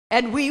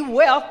And we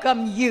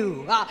welcome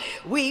you.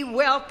 We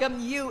welcome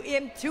you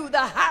into the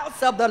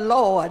house of the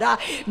Lord.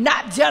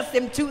 Not just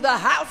into the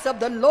house of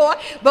the Lord,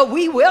 but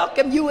we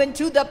welcome you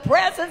into the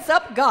presence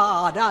of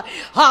God.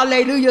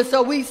 Hallelujah.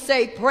 So we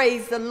say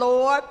praise the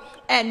Lord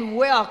and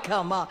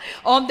welcome.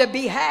 On the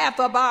behalf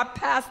of our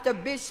pastor,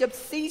 Bishop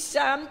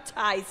Shawn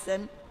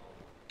Tyson,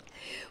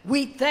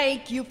 we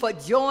thank you for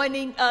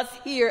joining us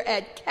here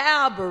at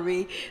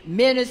Calvary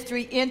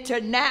Ministry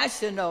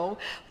International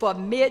for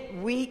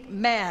midweek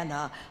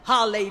manna.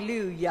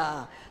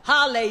 Hallelujah.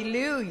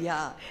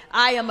 Hallelujah.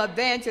 I am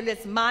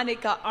Evangelist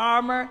Monica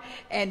Armour,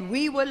 and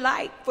we would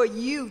like for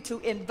you to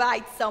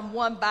invite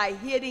someone by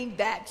hitting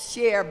that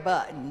share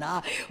button.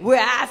 We're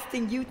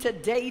asking you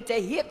today to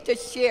hit the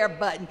share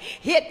button,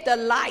 hit the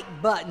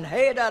like button.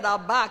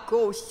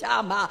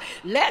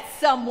 Let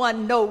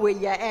someone know where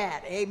you're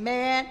at.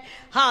 Amen.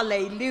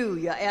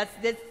 Hallelujah.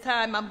 At this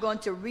time, I'm going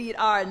to read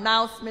our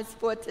announcements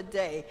for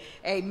today.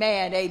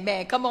 Amen.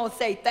 Amen. Come on,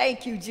 say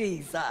thank you,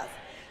 Jesus.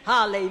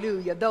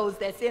 Hallelujah. Those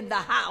that's in the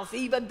house,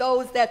 even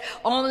those that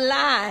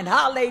online.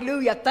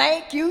 Hallelujah.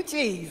 Thank you,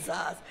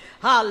 Jesus.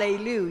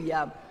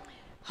 Hallelujah.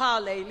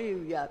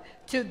 Hallelujah.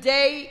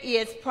 Today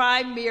is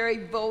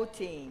primary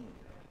voting.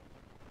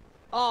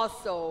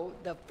 Also,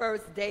 the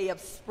first day of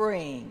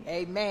spring.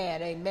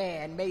 Amen.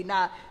 Amen. May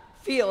not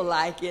feel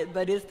like it,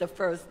 but it's the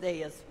first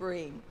day of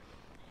spring.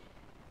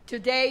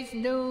 Today's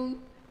noon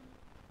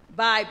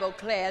Bible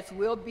class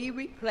will be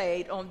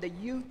replayed on the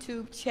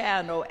YouTube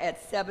channel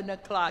at 7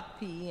 o'clock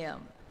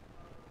p.m.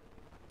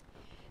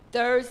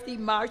 Thursday,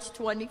 March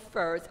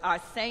 21st,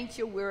 our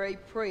sanctuary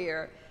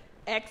prayer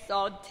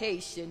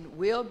exaltation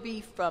will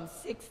be from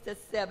 6 to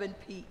 7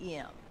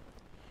 p.m.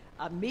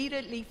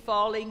 Immediately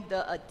following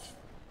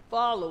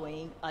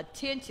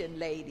attention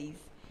ladies,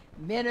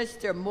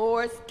 Minister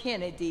Morris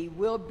Kennedy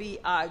will be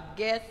our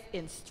guest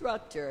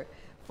instructor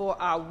for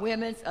our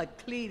women's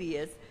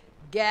Ecclesias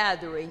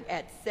gathering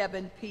at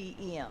 7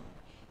 p.m.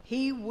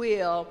 He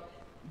will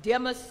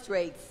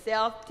demonstrate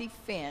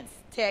self-defense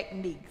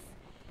techniques.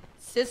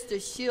 Sister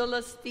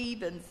Sheila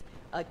Stevens,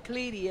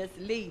 Ecclesias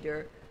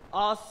leader,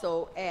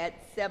 also at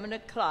 7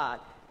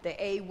 o'clock, the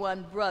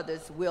A1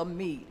 brothers will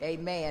meet.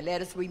 Amen.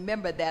 Let us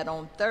remember that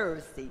on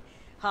Thursday.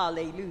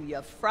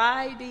 Hallelujah.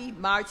 Friday,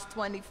 March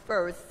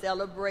 21st,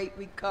 celebrate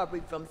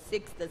recovery from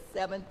 6 to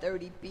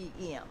 7:30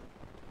 p.m.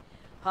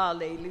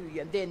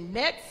 Hallelujah. Then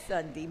next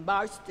Sunday,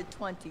 March the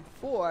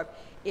 24th,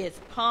 is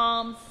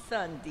Palm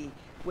Sunday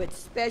with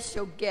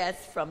special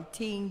guests from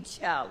Teen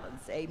Challenge.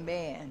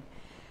 Amen.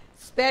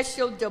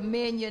 Special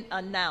Dominion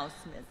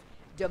announcements.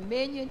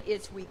 Dominion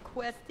is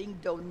requesting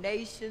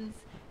donations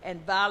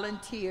and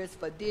volunteers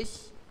for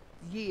this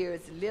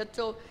year's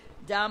Little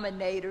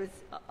Dominators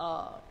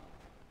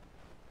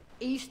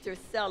Easter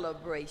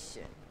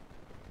celebration.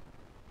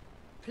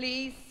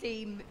 Please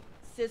see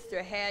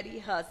Sister Hattie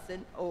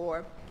Hudson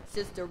or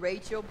Sister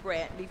Rachel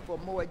Brantley for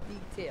more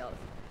details.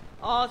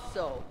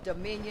 Also,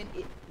 Dominion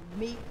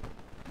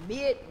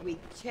midweek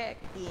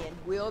check-in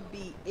will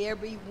be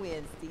every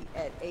Wednesday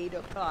at 8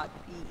 o'clock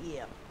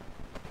p.m.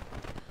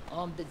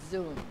 on the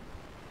Zoom.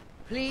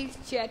 Please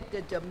check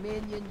the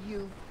Dominion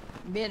Youth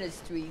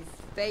Ministries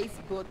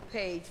Facebook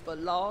page for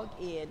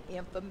log-in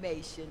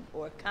information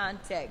or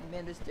contact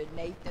Minister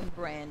Nathan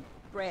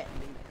Brantley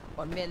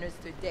or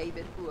Minister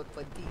David Hook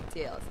for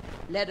details.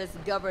 Let us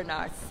govern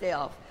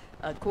ourselves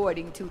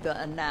according to the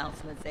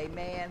announcements.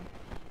 Amen.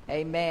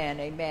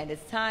 Amen. Amen.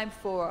 It's time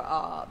for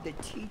the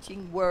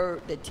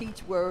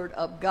teach word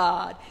of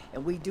God.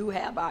 And we do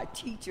have our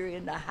teacher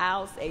in the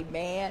house.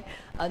 Amen.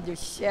 Under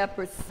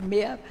Shepherd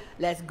Smith.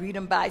 Let's greet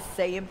him by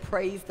saying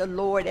praise the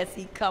Lord as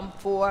he come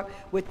forth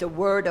with the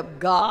word of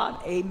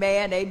God.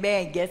 Amen.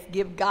 Amen. Let's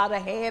give God a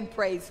hand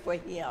praise for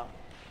him.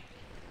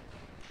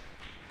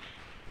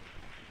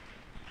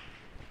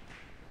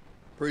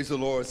 Praise the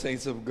Lord,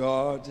 saints of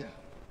God.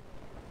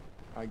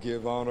 I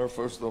give honor,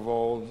 first of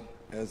all,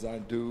 as I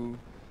do,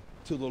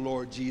 to the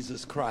Lord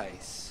Jesus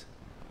Christ,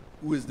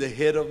 who is the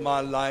head of my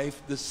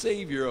life, the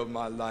Savior of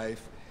my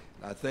life.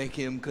 I thank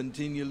him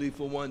continually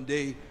for one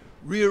day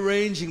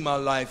rearranging my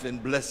life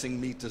and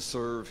blessing me to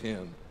serve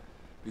him.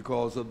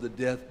 Because of the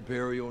death,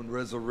 burial, and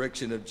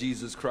resurrection of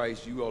Jesus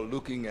Christ, you are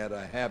looking at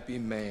a happy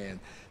man.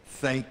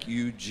 Thank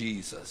you,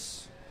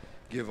 Jesus.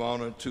 Give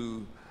honor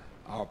to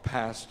our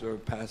pastor,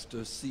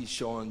 Pastor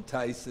Shawn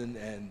Tyson,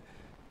 and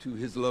to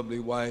his lovely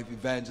wife,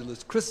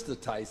 Evangelist Krista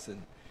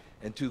Tyson,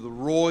 and to the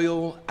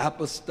Royal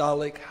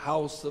Apostolic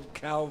House of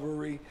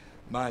Calvary,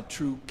 my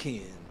true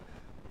kin,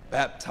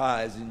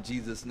 baptized in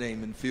Jesus'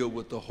 name and filled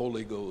with the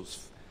Holy Ghost,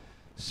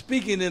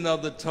 speaking in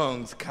other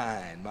tongues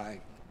kind, my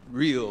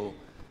real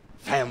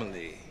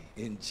family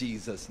in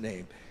Jesus'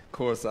 name. Of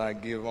course, I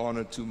give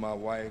honor to my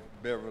wife,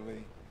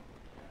 Beverly.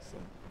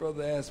 Some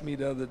brother asked me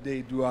the other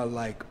day, do I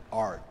like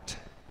art?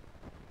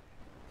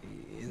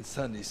 In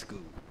Sunday school,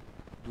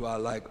 do I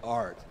like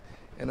art?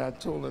 And I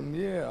told him,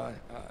 yeah,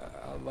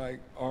 I like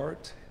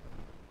art.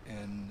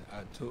 And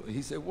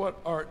he said, what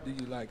art do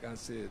you like? I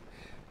said,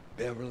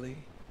 Beverly.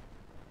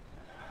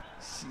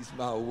 She's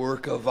my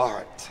work of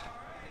art.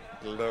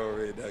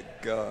 Glory to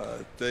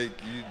God. Thank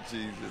you,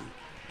 Jesus.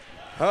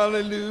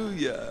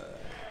 Hallelujah.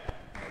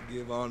 I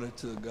give honor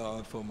to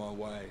God for my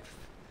wife.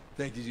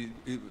 Thank you,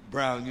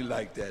 Brown, you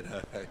like that,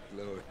 huh?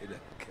 Glory to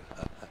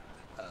God.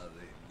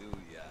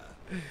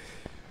 Hallelujah.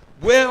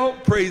 Well,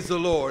 praise the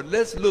Lord.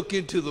 Let's look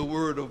into the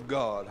Word of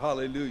God.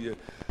 Hallelujah.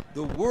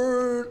 The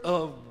Word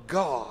of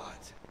God.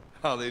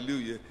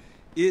 Hallelujah.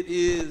 It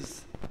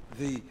is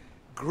the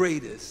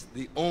greatest,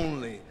 the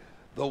only,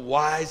 the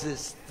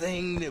wisest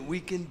thing that we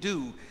can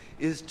do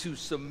is to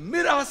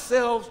submit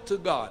ourselves to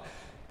God.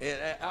 And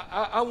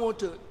I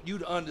want you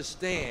to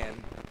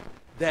understand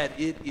that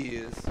it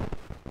is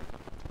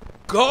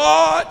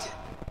God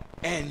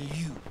and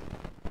you.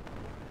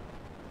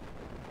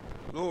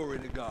 Glory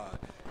to God.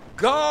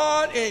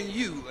 God and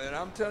you. And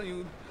I'm telling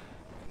you,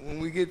 when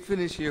we get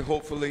finished here,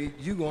 hopefully,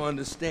 you're going to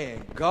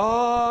understand.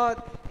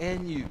 God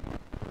and you.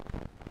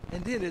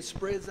 And then it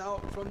spreads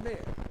out from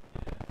there.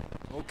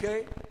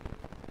 Okay?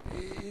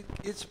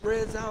 It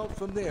spreads out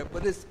from there.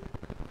 But it's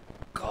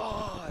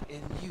God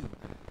and you.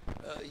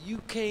 You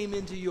came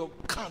into your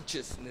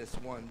consciousness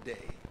one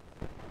day.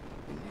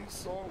 And you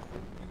saw who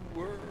you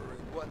were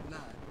and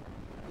whatnot.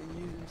 And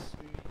you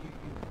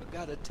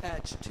got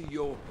attached to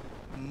your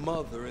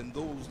mother and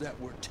those that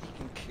were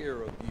taking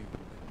care of you,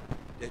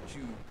 that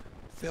you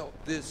felt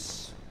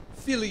this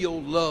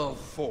filial love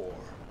for,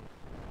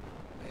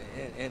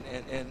 and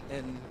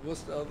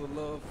what's the other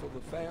love for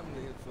the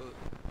family?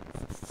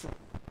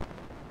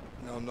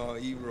 No,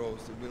 eros,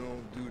 we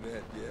don't do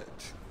that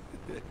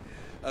yet.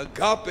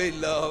 Agape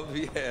love,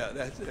 yeah,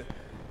 that's it.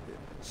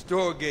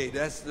 Storge,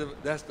 that's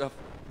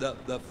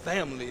the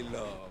family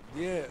love,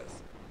 yes.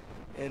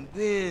 And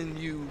then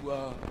you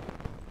go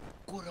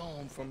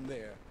on from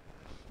there.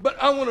 But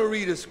I want to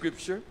read a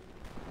scripture.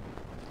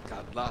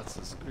 Got lots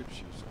of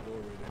scriptures,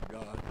 glory to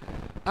God.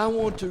 I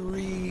want to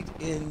read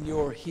in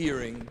your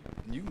hearing.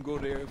 You can go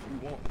there if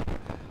you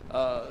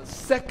want.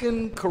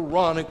 2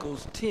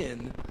 Chronicles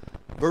 10,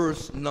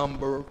 verse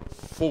number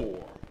 4. If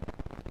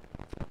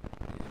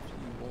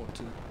you want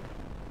to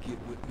get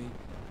with me,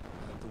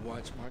 I have to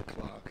watch my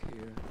clock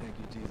here. Thank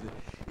you, Jesus.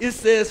 It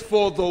says,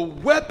 "For the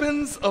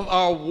weapons of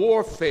our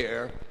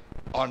warfare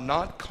are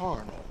not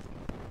carnal."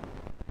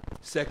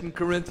 2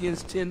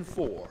 Corinthians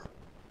 10:4.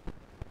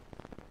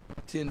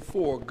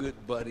 10:4,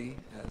 good buddy.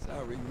 As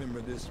I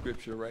remember this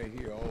scripture right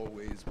here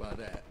always by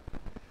that.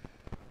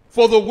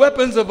 "For the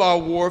weapons of our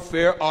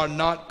warfare are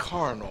not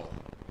carnal,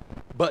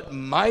 but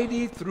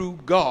mighty through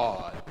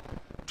God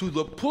to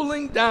the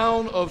pulling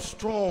down of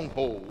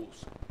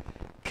strongholds,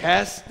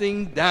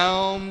 casting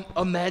down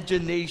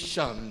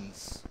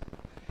imaginations,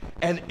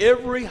 and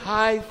every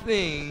high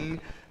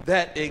thing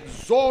that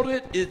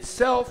exalted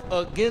itself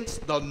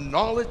against the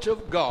knowledge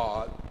of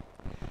God,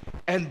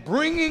 and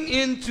bringing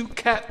into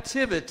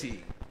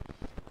captivity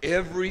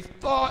every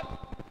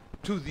thought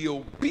to the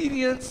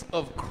obedience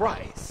of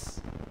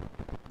Christ."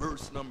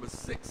 Verse number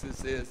 6, it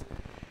says,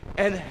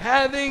 "And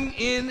having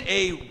in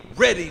a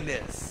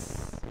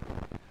readiness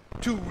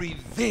to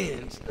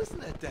revenge."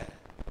 Listen at that.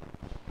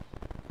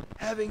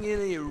 Having in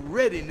a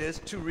readiness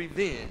to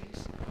revenge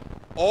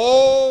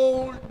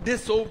all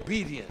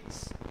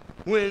disobedience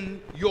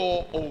when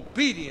your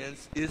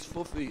obedience is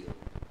fulfilled.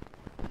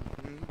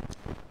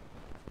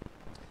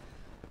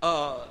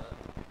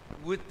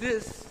 With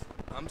this,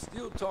 I'm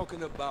still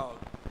talking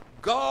about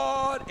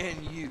God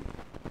and you.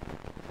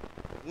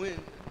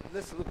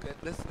 Let's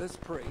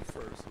pray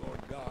first, Lord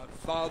God.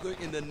 Father,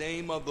 in the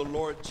name of the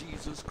Lord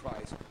Jesus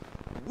Christ,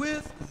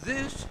 with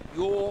this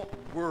your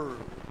word,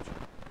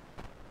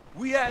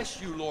 we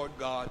ask you, Lord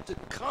God, to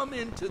come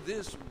into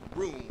this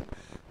room,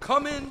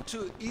 come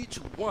into each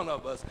one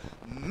of us,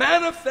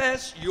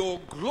 manifest your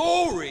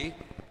glory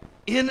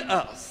in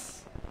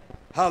us.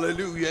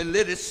 Hallelujah. And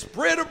let it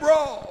spread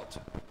abroad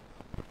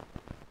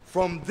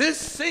from this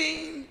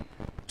scene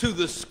to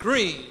the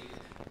screen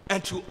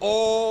and to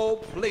all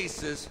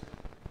places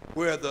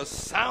where the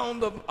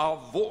sound of our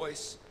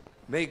voice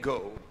may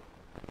go.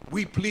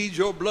 We plead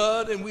your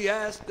blood and we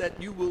ask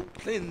that you will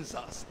cleanse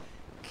us,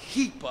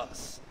 keep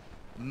us,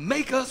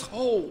 make us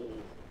whole,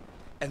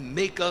 and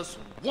make us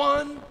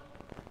one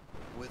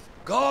with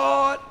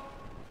God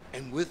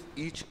and with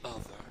each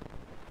other.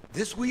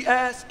 This we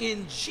ask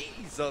in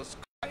Jesus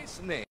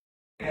Christ's name.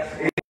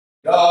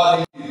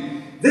 God,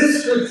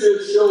 this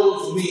scripture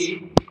shows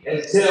me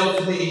and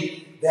tells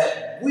me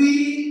that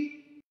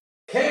we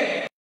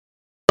can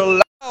be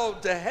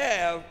allowed to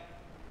have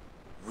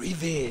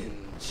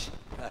revenge.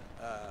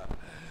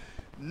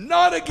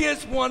 Not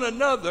against one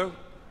another,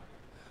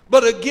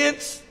 but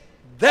against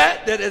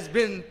that has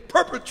been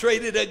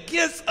perpetrated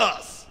against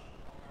us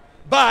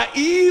by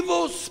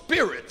evil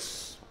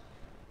spirits.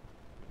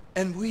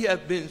 And we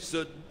have been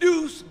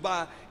seduced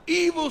by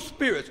evil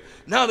spirits.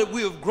 Now that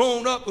we have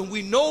grown up and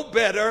we know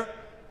better,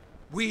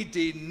 we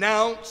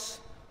denounce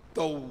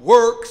the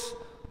works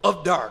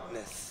of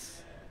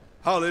darkness.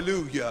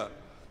 Hallelujah.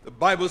 The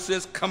Bible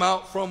says, come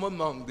out from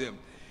among them.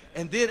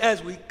 And then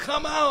as we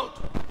come out,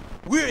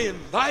 we're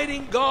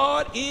inviting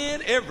God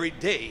in every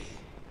day.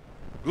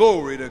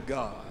 Glory to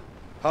God.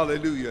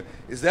 Hallelujah.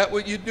 Is that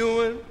what you're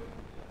doing?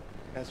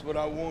 That's what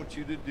I want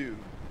you to do.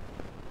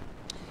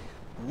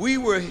 We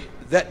were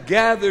that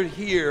gathered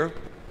here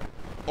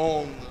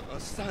on a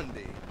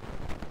Sunday.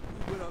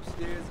 We went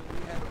upstairs and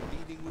we had a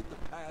meeting with the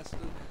pastor,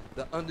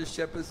 the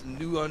under-shepherds,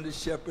 new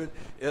under-shepherd,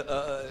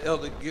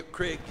 Elder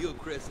Craig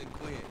Gilchrist and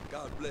Quinn.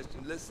 God bless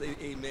you. Let's say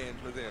amen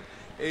for them.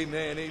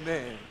 Amen,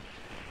 amen.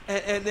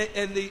 And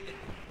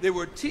they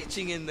were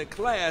teaching in the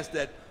class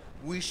that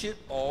we should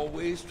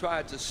always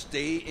try to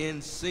stay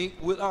in sync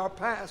with our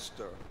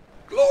pastor.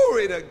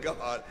 Glory to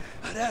God.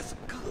 That's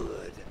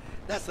good.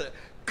 That's a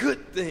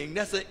good thing.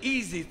 That's an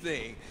easy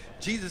thing.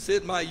 Jesus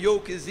said, my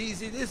yoke is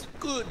easy. It's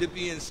good to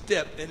be in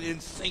step and in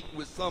sync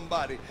with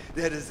somebody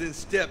that is in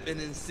step and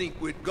in sync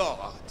with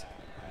God.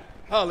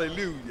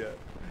 Hallelujah.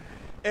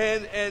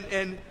 And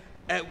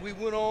we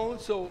went on.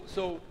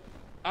 So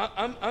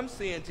I'm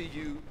saying to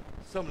you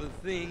some of the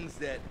things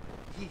that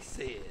he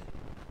said.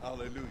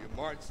 Hallelujah.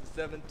 March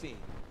the 17th.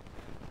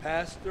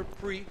 Pastor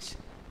preached,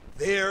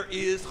 there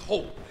is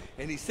hope.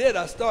 And he said,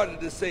 I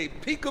started to say,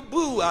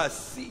 peekaboo, I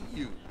see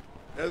you.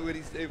 That's what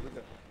he said with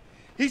them.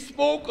 He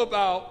spoke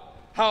about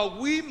how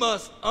we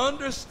must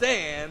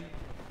understand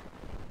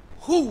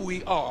who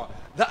we are,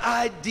 the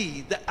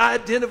ID, the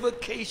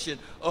identification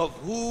of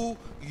who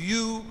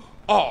you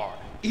are.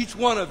 Each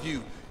one of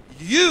you,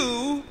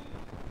 you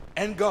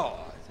and God.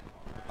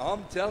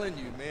 I'm telling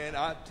you, man,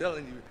 I'm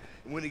telling you.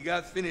 When he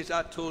got finished,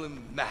 I told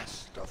him,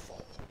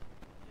 masterful.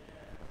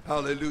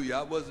 Hallelujah.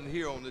 I wasn't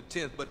here on the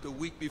 10th, but the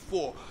week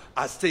before,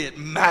 I said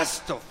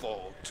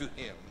masterful to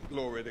him.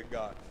 Glory to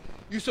God.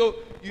 You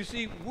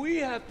see, we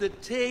have to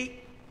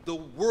take the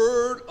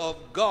word of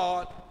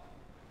God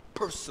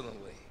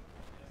personally.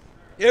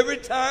 Every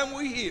time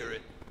we hear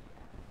it,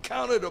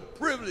 count it a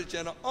privilege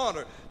and an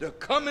honor to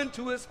come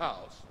into his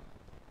house,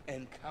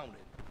 and count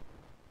it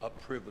a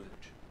privilege.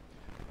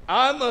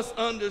 I must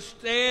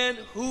understand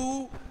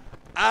who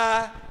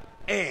I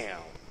am.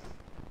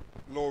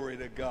 Glory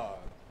to God.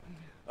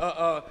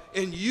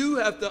 And you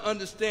have to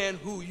understand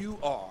who you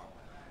are.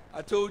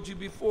 I told you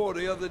before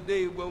the other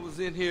day when I was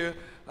in here,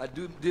 I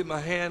did my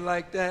hand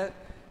like that,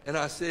 and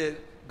I said,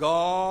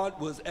 God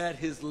was at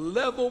his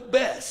level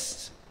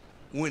best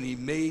when he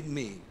made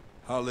me.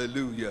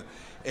 Hallelujah.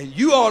 And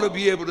you ought to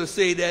be able to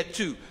say that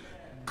too.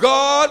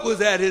 God was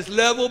at his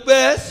level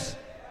best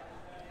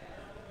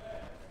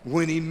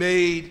when he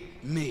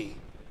made me.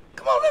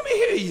 Come on, let me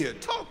hear you.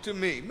 Talk to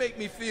me. Make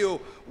me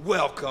feel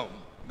welcome.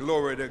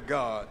 Glory to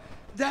God.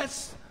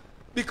 That's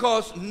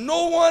because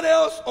no one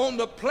else on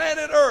the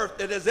planet Earth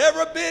that has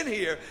ever been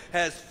here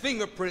has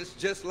fingerprints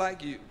just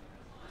like you.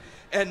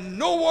 And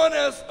no one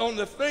else on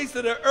the face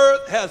of the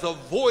earth has a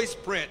voice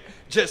print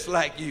just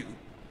like you.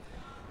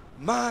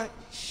 My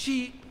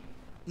sheep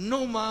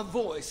know my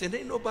voice, and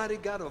ain't nobody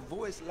got a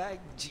voice like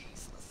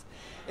Jesus.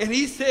 And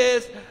he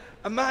says,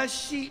 my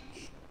sheep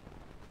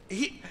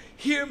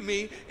hear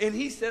me, and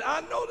he said, I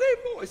know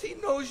their voice. He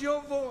knows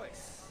your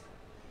voice.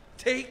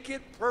 Take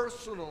it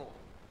personal.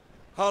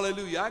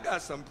 Hallelujah. I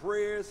got some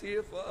prayers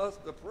here for us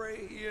to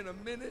pray here in a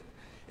minute.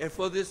 And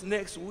for this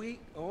next week,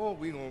 oh,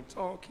 we're going to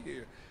talk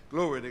here.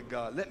 Glory to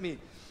God. Let me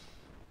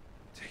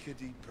take a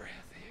deep breath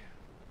here.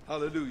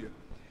 Hallelujah.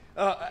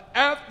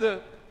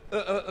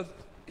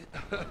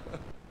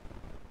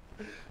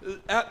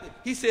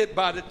 He said,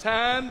 by the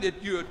time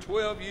that you're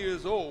 12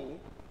 years old,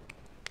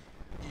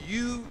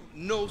 you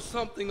know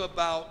something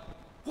about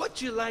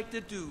what you like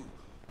to do,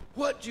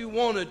 what you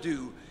want to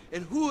do,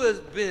 and who has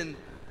been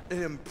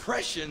an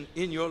impression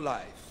in your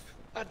life.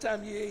 By the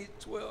time you're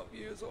 12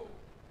 years old.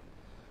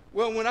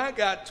 Well, when I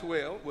got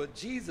 12,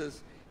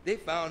 Jesus, they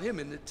found him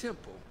in the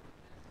temple.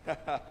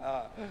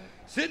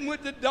 Sitting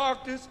with the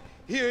doctors,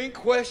 hearing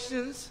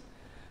questions,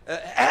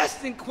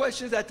 asking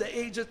questions at the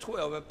age of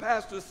 12. And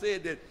Pastor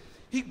said that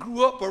he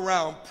grew up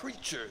around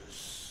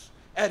preachers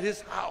at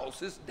his house.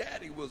 His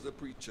daddy was a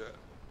preacher.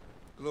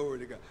 Glory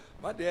to God.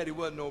 My daddy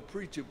wasn't no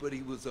preacher, but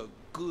he was a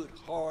good,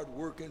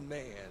 hard-working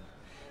man.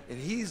 And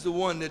he's the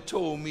one that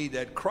told me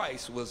that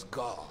Christ was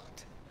God.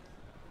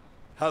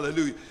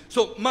 Hallelujah.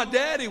 So my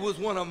daddy was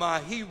one of my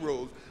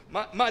heroes.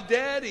 My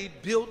daddy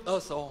built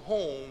us a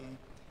home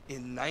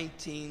in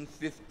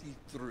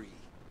 1953.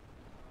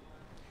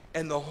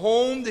 And the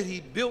home that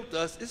he built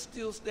us, it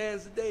still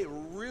stands today,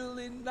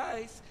 really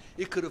nice.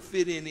 It could have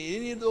fit in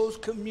any of those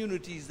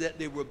communities that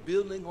they were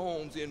building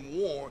homes in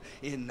war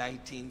in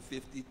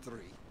 1953.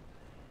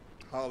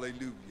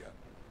 Hallelujah.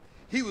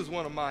 He was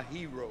one of my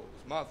heroes,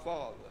 my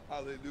father.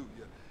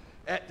 Hallelujah.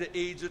 At the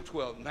age of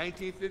 12,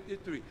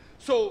 1953.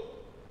 So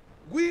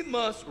we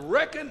must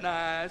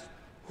recognize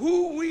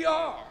who we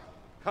are.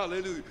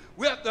 Hallelujah.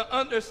 We have to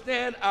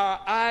understand our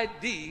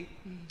ID.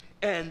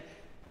 And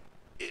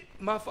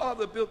my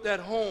father built that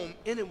home,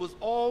 and it was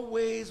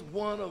always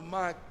one of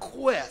my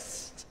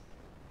quests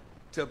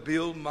to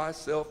build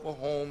myself a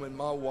home and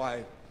my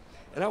wife.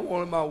 And I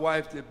wanted my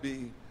wife to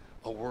be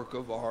a work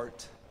of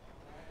art.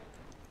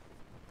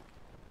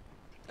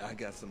 I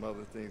got some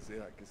other things that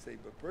I can say,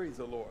 but praise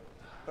the Lord.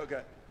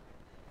 Okay.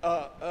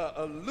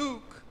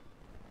 Luke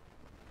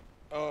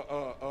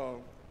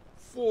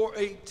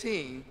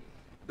 4:18,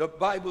 the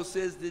Bible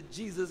says that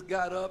Jesus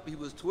got up. He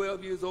was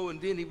 12 years old,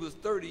 and then he was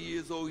 30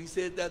 years old. He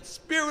said, that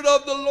Spirit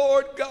of the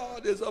Lord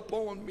God is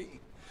upon me,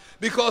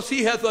 because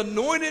he has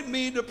anointed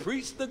me to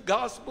preach the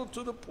gospel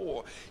to the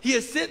poor. He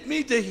has sent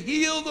me to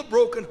heal the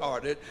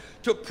brokenhearted,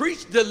 to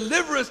preach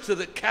deliverance to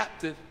the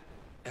captive,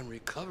 and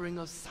recovering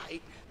of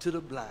sight to the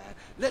blind.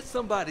 Let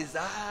somebody's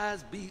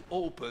eyes be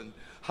open,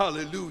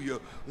 hallelujah,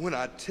 when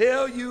I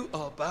tell you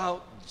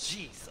about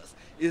Jesus.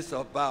 It's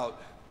about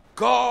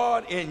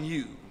God and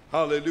you,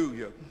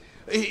 hallelujah.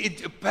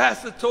 The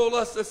pastor told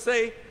us to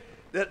say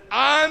that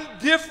I'm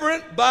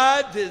different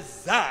by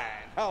design,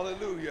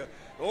 hallelujah.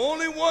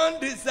 Only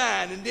one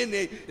design, and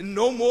then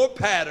no more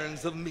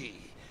patterns of me,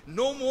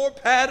 no more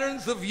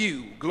patterns of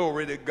you,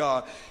 glory to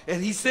God.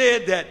 And he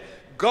said that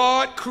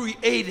God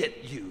created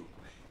you.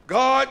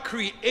 God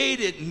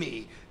created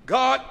me.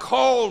 God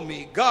called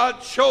me.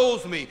 God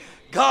chose me.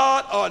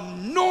 God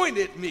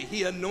anointed me.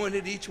 He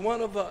anointed each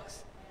one of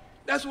us.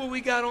 That's what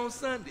we got on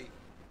Sunday.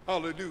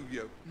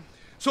 Hallelujah.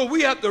 So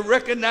we have to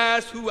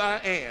recognize who I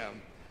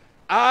am.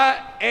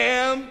 I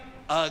am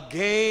a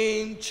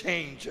game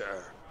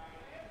changer.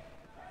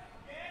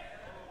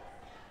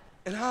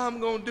 And how I'm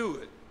going to do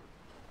it?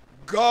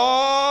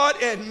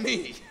 God and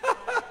me.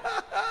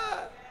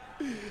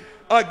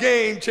 A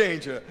game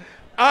changer.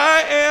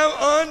 I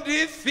am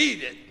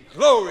undefeated.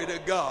 Glory to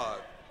God.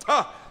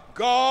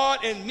 God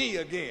and me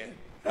again.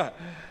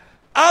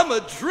 I'm a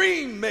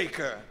dream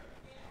maker.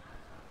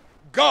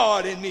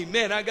 God and me.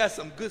 Man, I got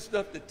some good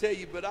stuff to tell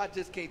you, but I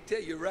just can't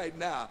tell you right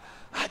now.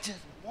 I just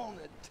want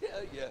to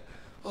tell you.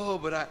 Oh,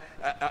 but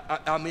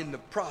I'm in the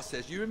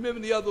process. You remember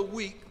the other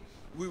week,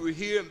 we were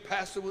here and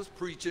Pastor was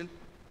preaching,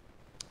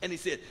 and he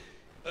said,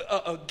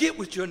 get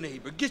with your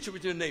neighbor,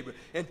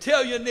 and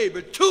tell your neighbor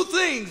 2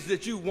 things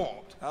that you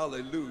want.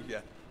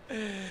 Hallelujah.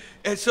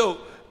 And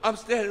so I'm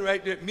standing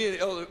right there, me and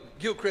Elder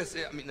Gilchrist,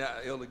 I mean not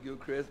Elder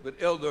Gilchrist, but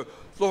Elder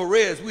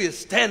Flores, we are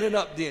standing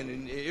up then,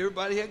 and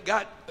everybody had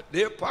got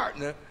their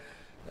partner.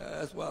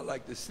 That's why I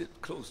like to sit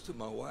close to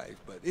my wife.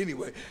 But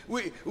anyway,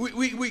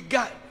 we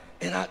got,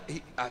 and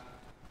I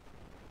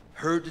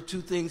heard the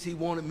 2 things he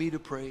wanted me to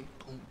pray.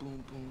 Boom,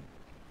 boom, boom.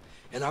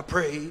 And I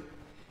prayed,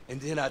 and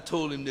then I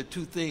told him the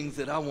 2 things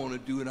that I want to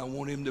do, and I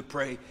want him to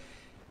pray.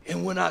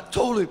 And when I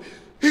told him,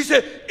 he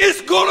said,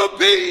 it's going to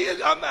be.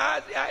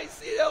 I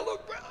see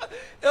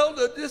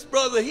Elder, this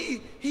brother,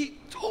 he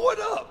tore it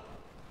up.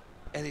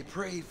 And he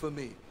prayed for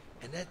me.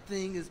 And that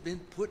thing has been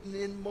putting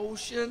in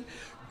motion.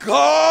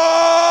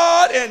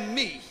 God and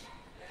me.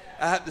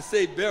 I have to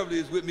say Beverly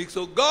is with me.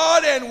 So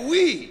God and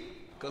we,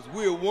 because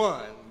we're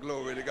one.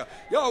 Glory to God.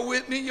 Y'all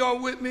with me? Y'all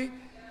with me?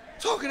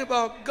 Talking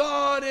about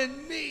God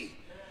and me.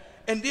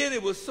 And then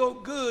it was so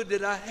good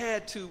that I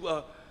had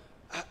to,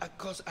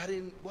 because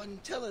I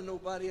wasn't telling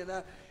nobody, and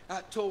I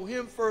told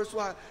him first, so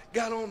I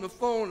got on the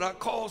phone, and I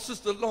called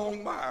Sister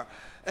Longmire.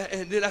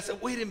 And then I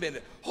said, wait a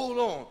minute, hold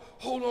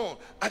on.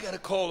 I got to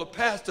call the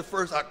pastor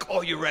first. I'll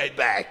call you right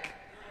back.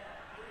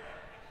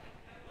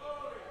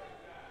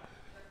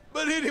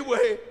 But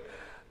anyway,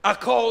 I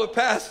called the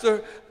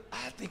pastor.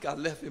 I think I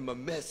left him a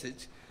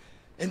message.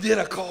 And then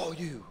I called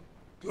you.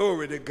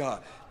 Glory to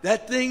God.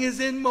 That thing is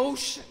in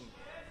motion.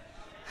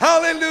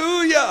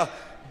 Hallelujah.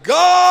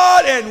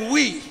 God and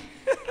we.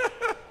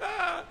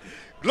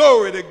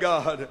 Glory to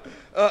God.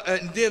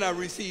 And then I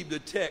received a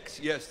text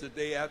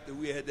yesterday after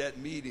we had that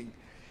meeting.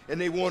 And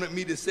they wanted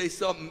me to say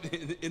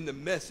something in the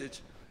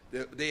message.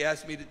 They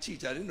asked me to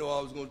teach. I didn't know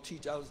I was going to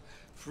teach. I was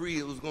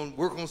free. I was going to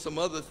work on some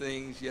other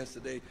things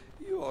yesterday.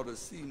 You ought to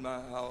see my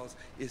house.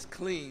 It's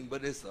clean,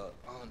 but it's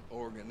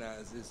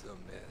unorganized. It's a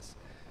mess.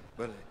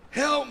 But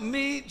help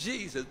me,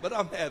 Jesus. But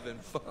I'm having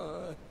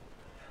fun.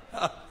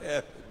 I'm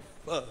having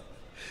fun.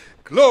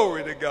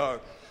 Glory to God.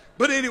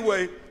 But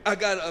anyway, I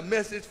got a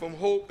message from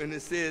Hope, and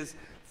it says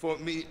for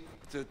me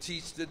to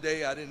teach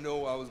today. I didn't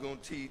know I was going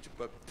to teach,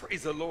 but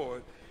praise the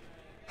Lord.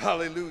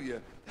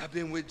 Hallelujah. I've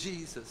been with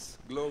Jesus.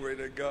 Glory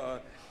to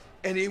God.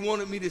 And he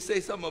wanted me to say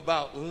something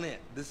about Lent,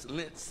 this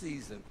Lent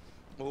season.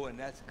 Oh, and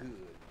that's good.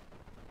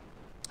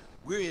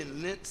 We're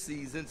in Lent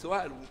season, so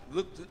I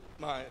looked at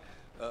my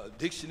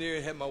dictionary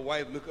and had my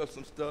wife look up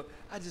some stuff.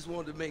 I just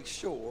wanted to make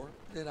sure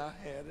that I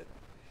had it.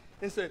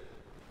 And said,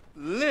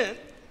 Lent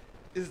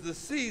is the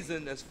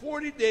season that's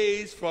 40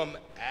 days from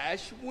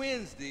Ash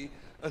Wednesday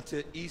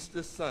until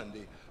Easter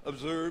Sunday,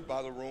 observed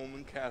by the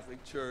Roman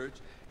Catholic Church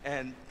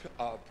and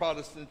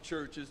Protestant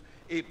churches,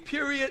 a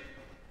period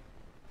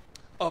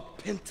of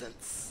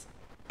penance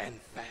and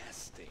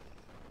fasting.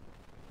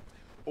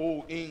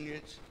 Old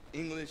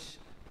English,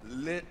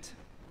 Lent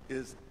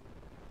is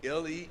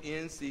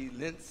L-E-N-C,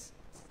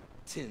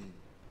 Lenten,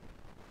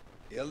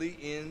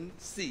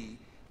 L-E-N-C-T-I-N,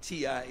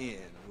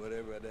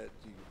 whatever that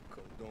you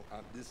don't.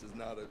 This is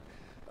not a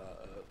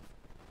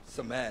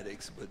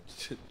semantics, but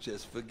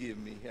just forgive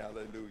me,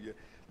 hallelujah.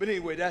 But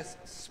anyway, that's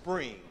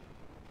spring,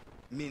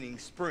 meaning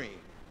spring.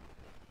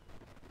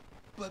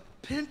 But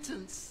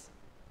penance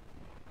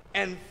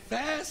and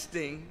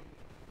fasting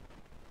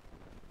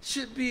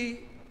should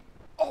be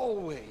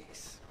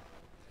always.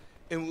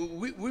 And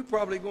we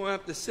probably going to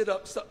have to set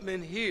up something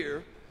in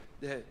here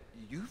that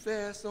you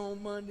fast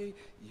on Monday,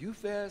 you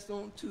fast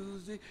on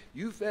Tuesday,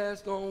 you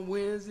fast on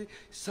Wednesday,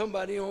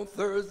 somebody on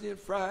Thursday and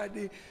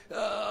Friday.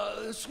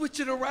 Switch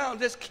it around.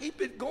 Just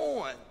keep it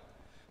going.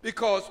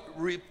 Because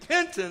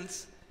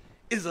repentance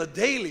is a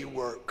daily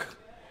work.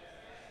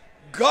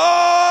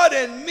 God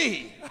and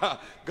me.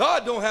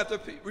 God don't have to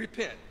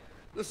repent.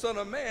 The Son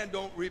of Man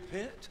don't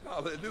repent.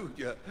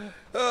 Hallelujah.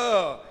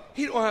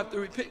 He don't have to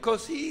repent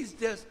because he's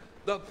just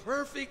the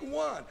perfect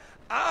one.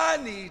 I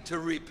need to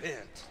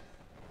repent.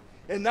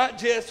 And not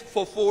just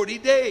for 40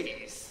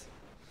 days.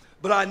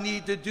 But I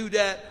need to do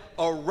that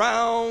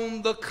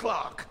around the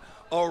clock,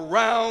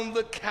 around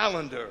the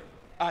calendar.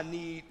 I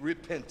need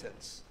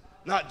repentance.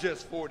 Not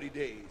just 40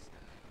 days.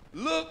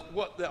 Look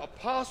what the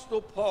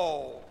Apostle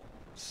Paul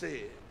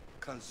said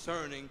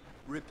concerning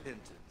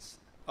repentance.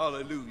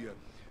 Hallelujah.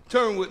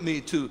 Turn with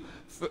me to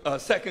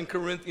 2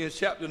 Corinthians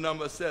chapter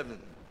number 7,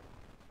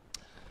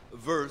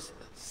 verse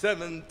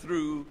 7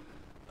 through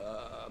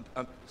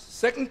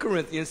 2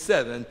 Corinthians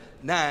 7,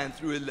 9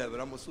 through 11.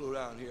 I'm going to slow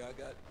down here. I'm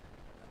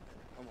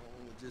going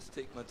to just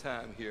take my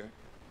time here.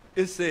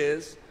 It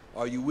says,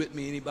 are you with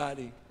me,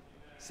 anybody?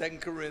 2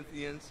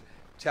 Corinthians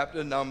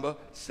chapter number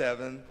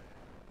 7,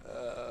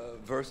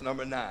 verse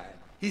number 9.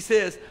 He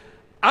says,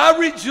 I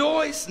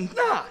rejoice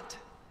not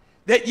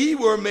that ye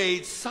were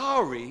made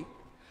sorry,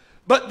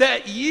 but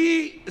that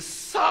ye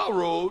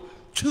sorrowed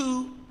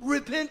to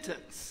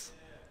repentance.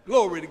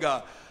 Glory to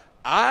God.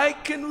 I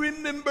can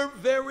remember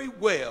very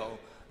well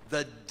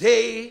the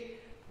day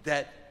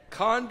that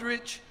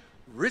Condrich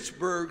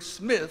Richburg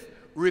Smith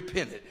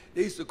repented.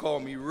 They used to call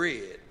me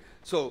Red.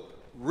 So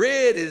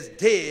Red is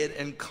dead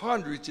and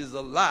Condrich is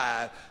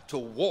alive to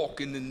walk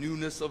in the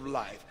newness of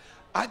life.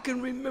 I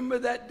can remember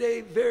that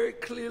day very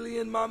clearly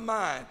in my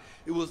mind.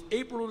 It was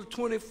April the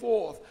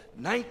 24th,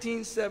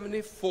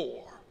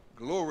 1974.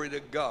 Glory to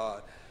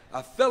God.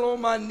 I fell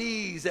on my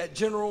knees at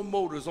General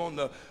Motors on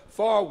the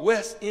far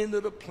west end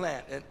of the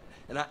plant,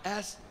 and I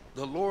asked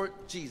the Lord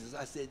Jesus,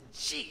 I said,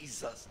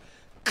 Jesus,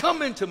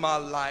 come into my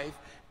life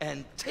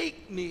and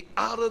take me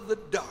out of the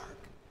dark.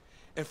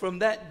 And from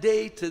that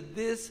day to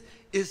this,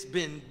 it's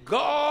been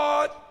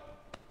God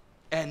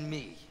and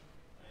me.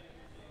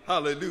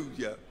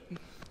 Hallelujah.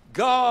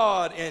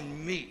 God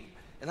and me.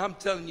 And I'm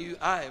telling you,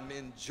 I am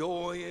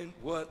enjoying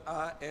what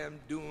I am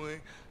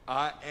doing.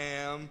 I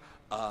am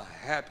a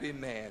happy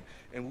man.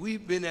 And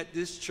we've been at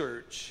this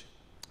church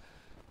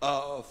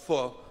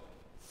for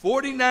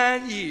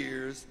 49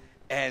 years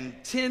and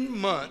 10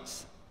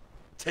 months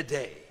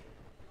today.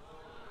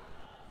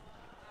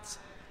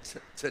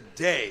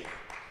 Today.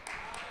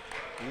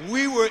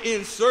 We were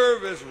in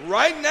service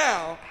right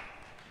now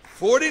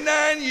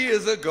 49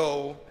 years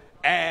ago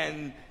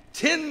and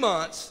 10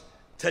 months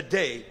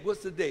today.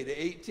 What's the day? The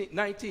 18th,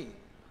 19th.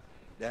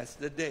 That's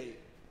the day.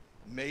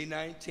 May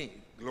 19th.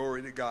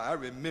 Glory to God. I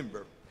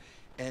remember.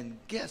 And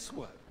guess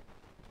what?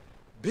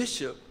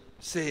 Bishop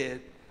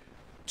said,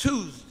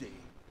 Tuesday,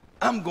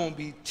 I'm going to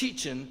be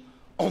teaching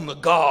on the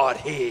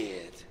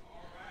Godhead.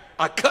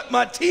 I cut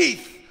my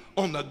teeth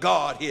on the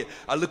Godhead.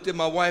 I looked at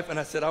my wife and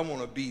I said, I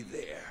want to be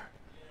there.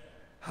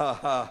 Ha,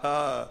 ha,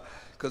 ha.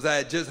 Because I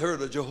had just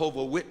heard a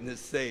Jehovah's Witness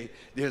say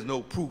there's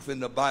no proof in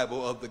the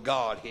Bible of the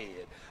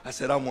Godhead. I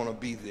said, I want to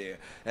be there.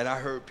 And I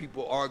heard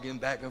people arguing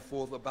back and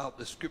forth about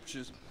the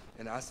scriptures.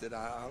 And I said,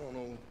 I don't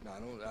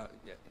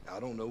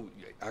know.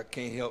 I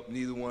can't help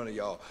neither one of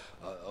y'all.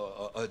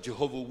 A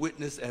Jehovah's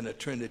Witness and a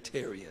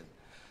Trinitarian.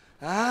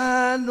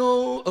 I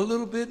know a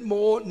little bit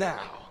more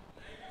now.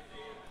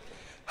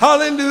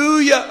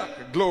 Hallelujah.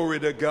 Glory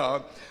to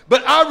God.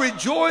 But I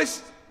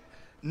rejoice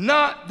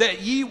not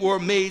that ye were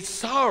made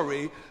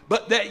sorry,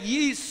 but that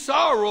ye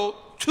sorrowed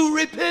to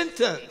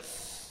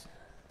repentance.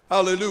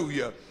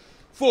 Hallelujah.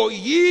 For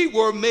ye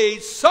were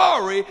made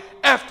sorry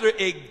after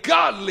a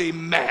godly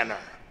manner,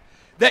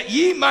 that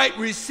ye might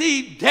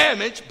receive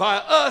damage by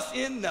us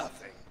in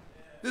nothing.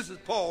 This is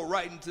Paul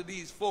writing to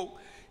these folk,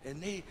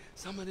 and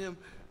some of them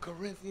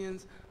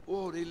Corinthians,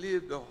 they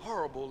lived a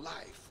horrible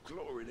life.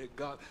 Glory to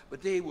God.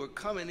 But they were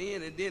coming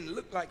in and then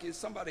looked like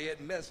somebody had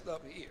messed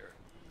up here.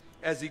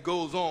 As he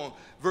goes on,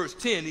 verse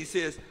 10, he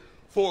says,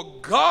 for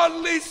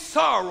godly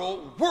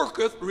sorrow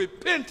worketh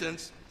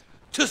repentance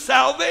to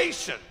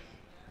salvation,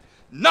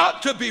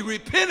 not to be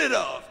repented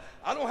of.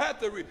 I don't have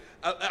to,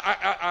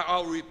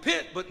 I'll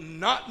repent, but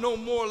not no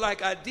more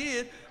like I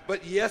did.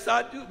 But yes,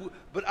 I do.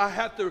 But I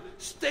have to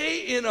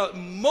stay in a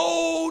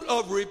mode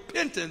of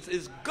repentance.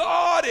 It's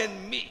God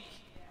and me.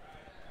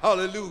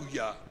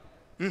 Hallelujah.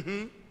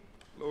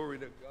 Glory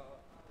to God.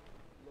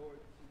 Lord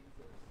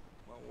Jesus.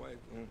 My wife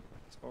won't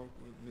talk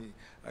with me.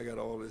 I got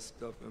all this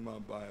stuff in my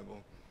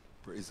Bible.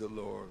 Praise the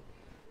Lord.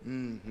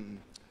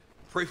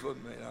 Pray for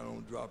me. I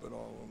don't drop it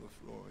all on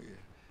the floor here.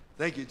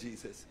 Thank you,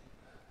 Jesus.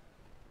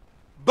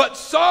 But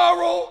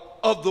sorrow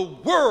of the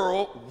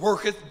world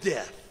worketh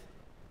death.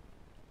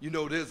 You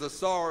know, there's a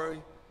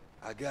sorry.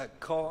 I got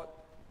caught.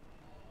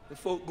 The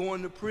folk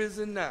going to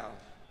prison now.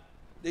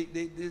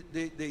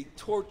 They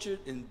tortured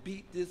and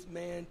beat this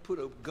man, put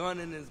a gun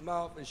in his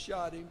mouth and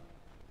shot him.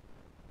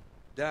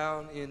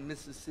 down in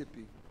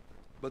Mississippi.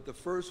 But the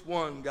first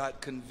one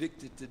got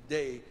convicted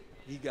today.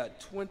 He got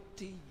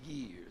 20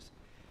 years.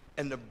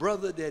 And the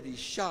brother that he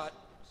shot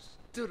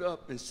stood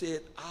up and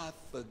said, I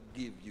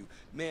forgive you.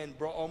 Man,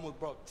 almost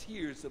brought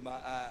tears to my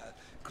eyes.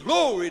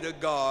 Glory to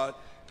God.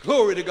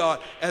 Glory to God.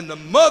 And the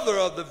mother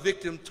of the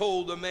victim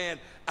told the man,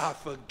 I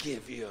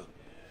forgive you.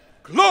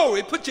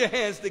 Glory. Put your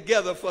hands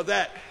together for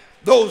that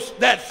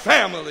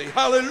family.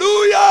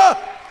 Hallelujah.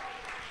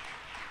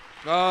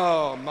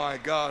 Oh, my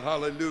God.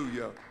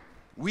 Hallelujah.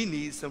 We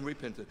need some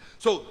repentance.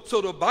 So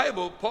the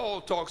Bible,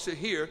 Paul talks it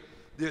here.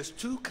 There's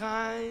two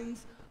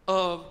kinds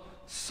of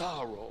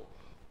sorrow.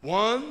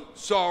 One,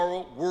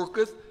 sorrow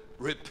worketh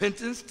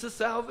repentance to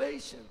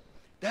salvation.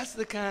 That's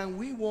the kind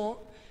we want,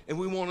 and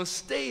we want to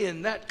stay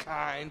in that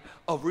kind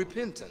of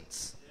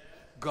repentance.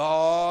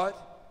 God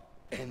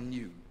and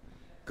you.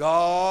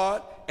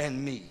 God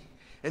and me.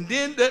 And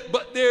then,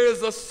 but there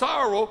is a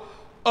sorrow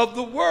of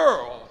the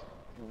world,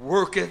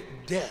 worketh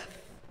death.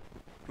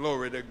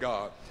 Glory to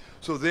God.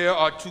 So there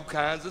are two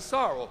kinds of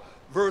sorrow.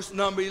 Verse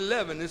number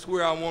 11 is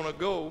where I want to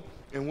go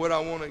and what I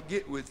want to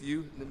get with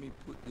you. Let me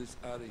put this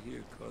out of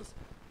here because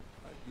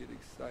I get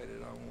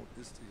excited. I want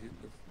this to hit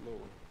the floor.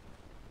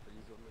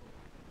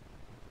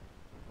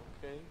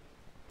 Okay.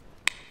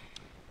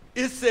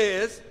 It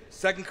says,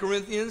 2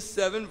 Corinthians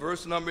 7,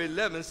 verse number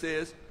 11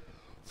 says,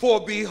 for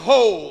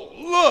behold,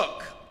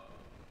 look,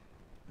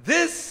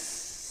 this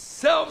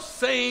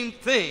selfsame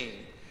thing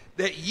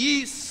that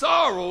ye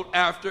sorrowed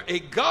after a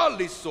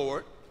godly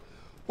sort,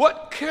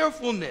 what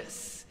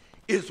carefulness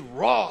is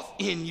wrought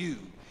in you?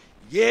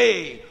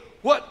 Yea,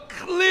 what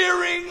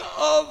clearing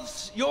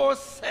of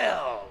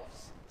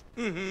yourselves?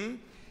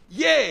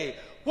 Yea,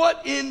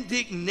 what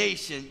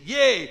indignation?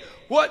 Yea,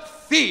 what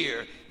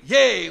fear?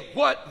 Yea,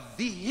 what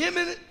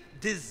vehement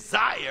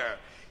desire?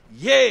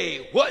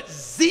 Yea, what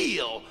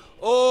zeal?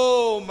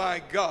 Oh,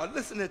 my God.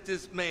 Listen at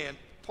this man,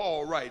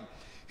 Paul, writing.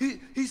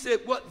 He said,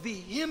 what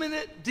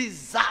vehement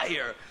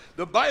desire.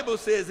 The Bible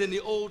says in the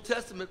Old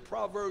Testament,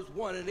 Proverbs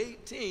 1 and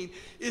 18,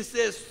 it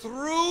says,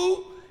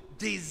 through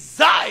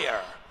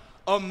desire,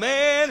 a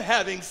man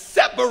having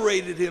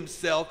separated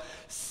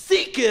himself,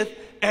 seeketh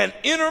and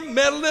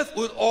intermeddleth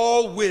with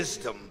all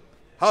wisdom.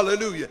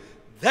 Hallelujah.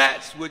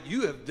 That's what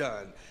you have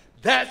done.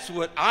 That's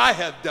what I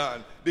have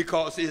done,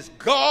 because it's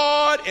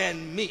God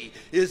and me.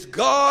 It's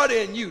God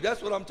and you.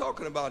 That's what I'm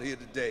talking about here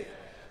today.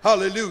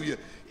 Hallelujah.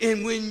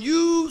 And when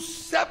you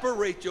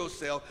separate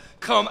yourself,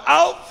 come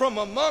out from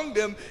among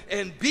them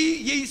and be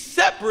ye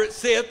separate,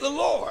 saith the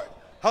Lord.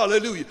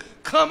 Hallelujah.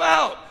 Come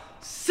out,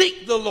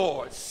 seek the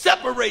Lord,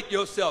 separate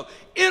yourself,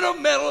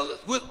 intermeddle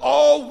with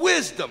all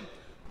wisdom.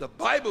 The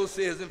Bible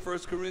says in 1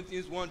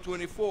 Corinthians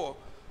 1:24,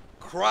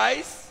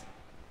 Christ,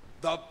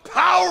 the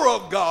power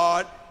of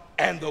God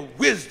and the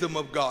wisdom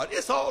of God.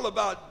 It's all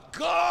about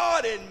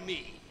God and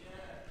me.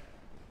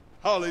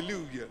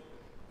 Hallelujah.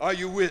 Are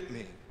you with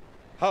me?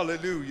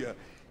 Hallelujah.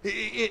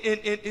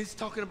 It's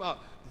talking about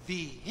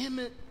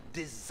vehement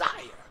desire.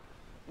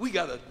 We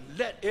got to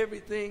let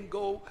everything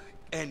go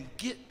and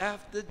get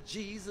after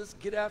Jesus,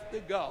 get after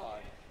God.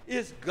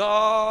 It's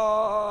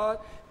God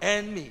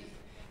and me.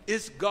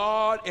 It's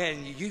God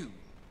and you.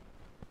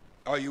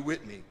 Are you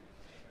with me?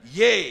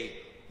 Yea,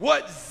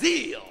 what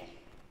zeal.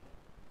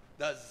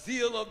 The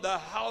zeal of the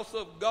house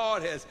of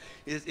God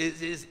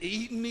is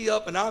eating me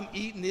up, and I'm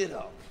eating it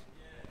up.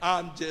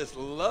 I'm just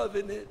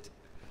loving it.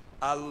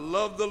 I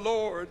love the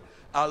Lord.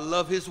 I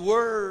love his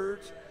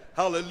word.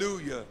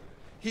 Hallelujah.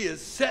 He has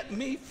set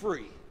me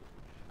free.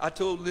 I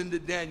told Linda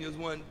Daniels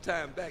one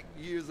time back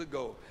years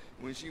ago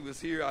when she was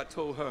here, I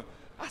told her,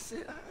 I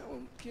said, I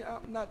don't care.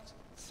 I'm not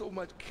so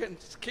much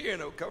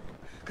caring or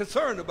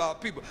concerned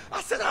about people.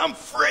 I said, I'm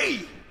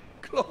free.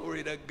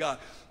 Glory to God.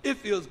 It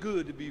feels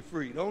good to be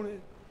free, don't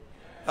it?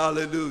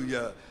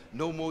 Hallelujah.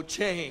 No more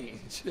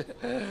change.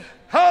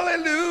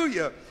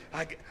 Hallelujah.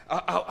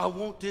 I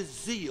want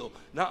this zeal.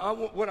 Now,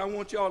 what I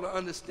want y'all to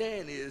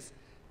understand is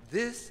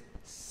this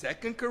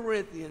 2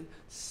 Corinthians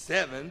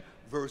 7,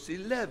 verse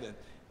 11.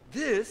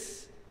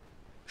 This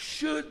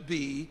should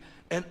be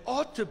and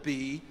ought to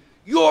be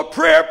your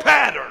prayer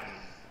pattern.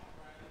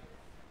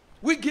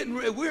 We're getting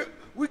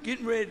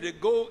ready to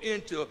go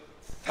into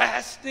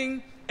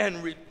fasting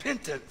and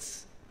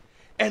repentance.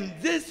 And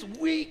this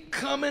week,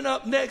 coming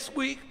up next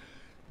week,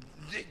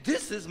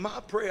 this is my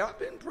prayer. I've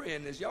been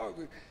praying this. Y'all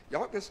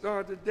can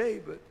start today,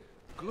 but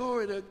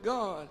glory to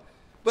God.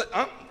 But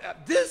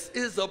this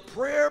is a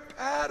prayer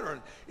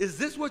pattern. Is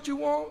this what you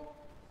want?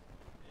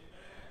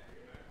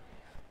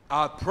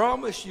 I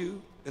promise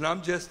you, and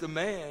I'm just a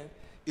man,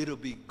 it'll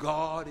be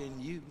God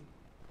in you.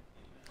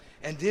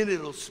 And then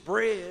it'll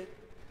spread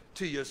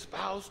to your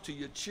spouse, to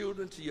your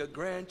children, to your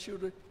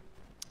grandchildren,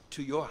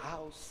 to your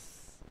house.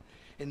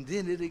 And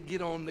then it'll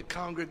get on the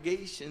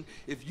congregation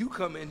if you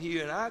come in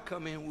here and I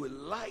come in with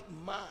like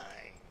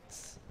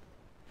minds.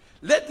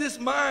 Let this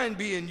mind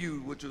be in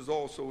you, which is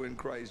also in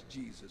Christ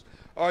Jesus.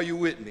 Are you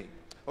with me?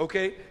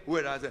 Okay?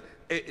 Where I said,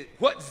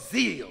 what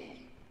zeal?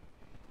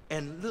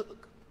 And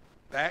look,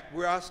 back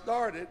where I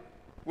started,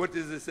 what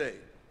does it say?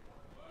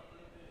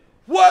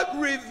 What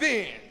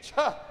revenge?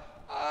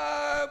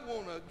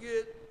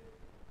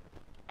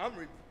 I'm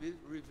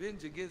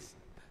revenge against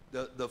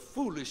the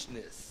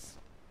foolishness,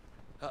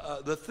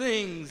 the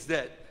things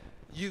that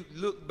you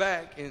look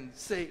back and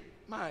say,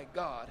 my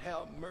God,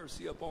 have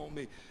mercy upon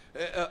me.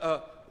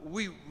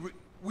 We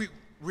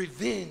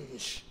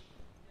revenge,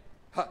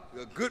 a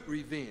good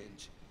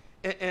revenge.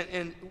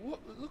 And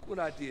look what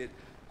I did.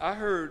 I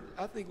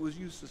think it was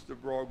you, Sister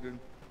Brogdon,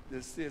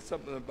 that said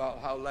something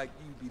about how like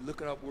you be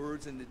looking up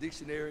words in the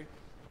dictionary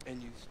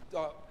and you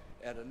stop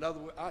at another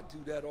word. I do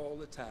that all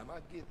the time.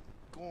 I get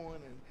going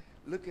and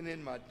looking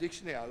in my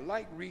dictionary. I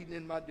like reading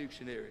in my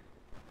dictionary.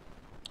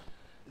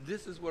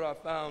 This is what I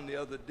found the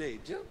other day.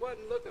 Just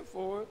wasn't looking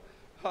for it,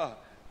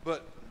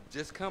 but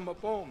just come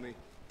upon me.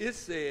 It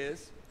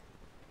says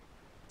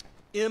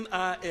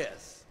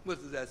M-I-S. What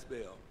does that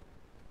spell?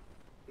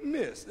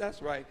 Miss,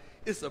 that's right.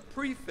 It's a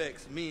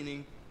prefix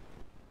meaning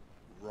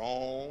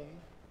wrong,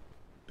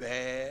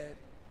 bad,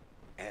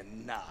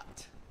 and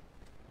not.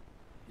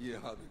 You know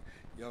how the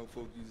young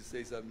folks used to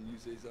say something, you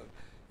say something,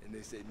 and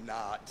they say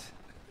not.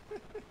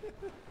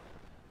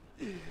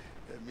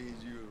 That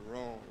means you were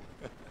wrong.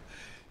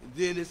 And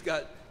then it's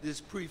got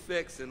this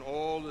prefix and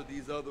all of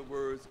these other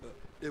words.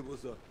 It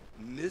was a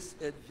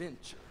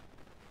misadventure.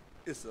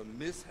 It's a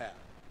mishap.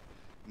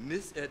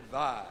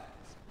 Misadvised,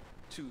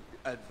 to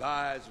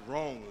advise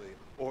wrongly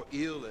or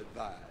ill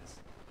advised.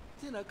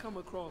 Then I come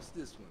across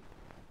this one.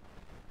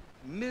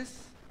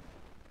 Misanthrope.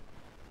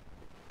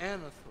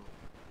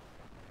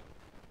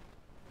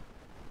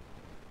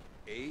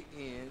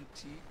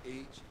 A-N-T-H-R-O-P.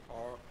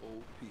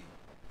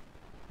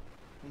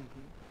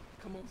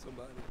 Come on,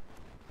 somebody.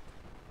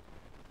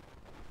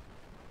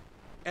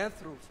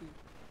 Anthropy.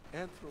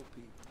 You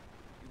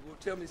will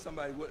tell me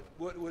somebody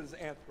what is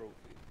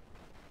anthropy?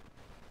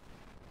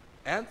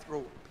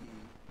 Anthropy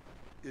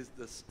is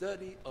the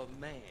study of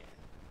man.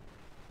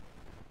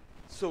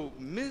 So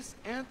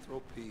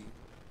misanthropy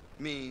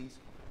means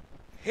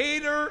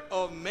hater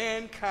of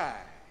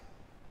mankind.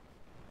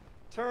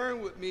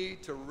 Turn with me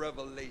to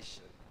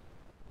Revelation,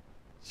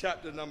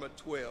 chapter number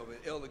 12, and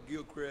Elder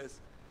Gilchrist,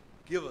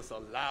 give us a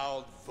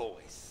loud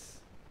voice.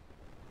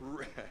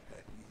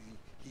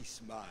 He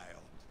smiled.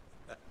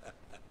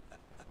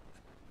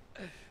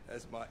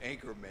 That's my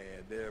anchor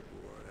man there,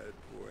 boy. That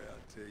boy, I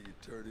tell you,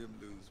 turn him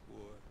loose,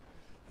 boy.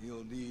 You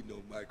don't need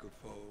no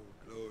microphone.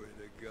 Glory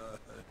to God.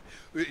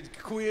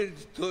 Quinn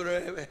put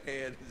her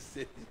hand and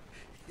said,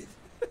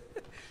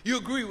 you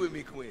agree with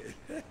me, Quinn?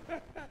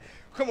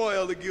 Come on,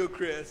 Elder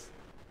Gilchrist.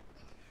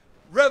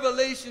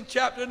 Revelation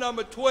chapter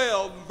number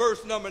 12,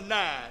 verse number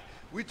 9.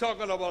 We're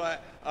talking about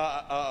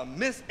a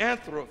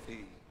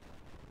misanthropy,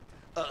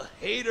 a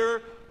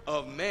hater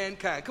of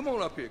mankind. Come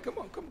on up here. Come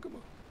on. I'm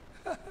going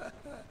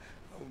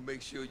to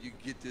make sure you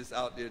get this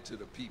out there to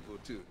the people,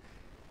 too.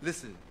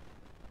 Listen.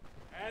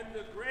 And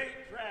the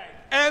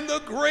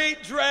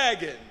great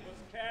dragon.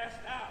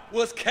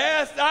 Was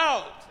cast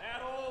out.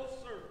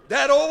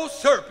 That old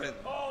serpent.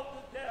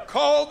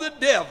 Called the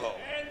devil.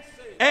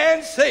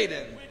 And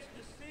Satan.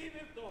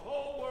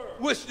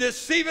 Which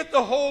deceiveth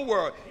the whole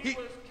world. He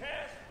was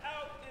cast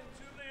out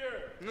into the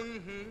earth.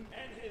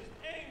 And his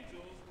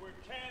angels were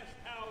cast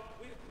out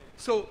with him.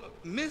 So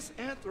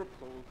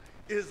misanthropo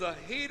is a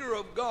hater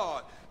of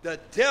God. The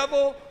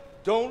devil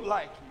don't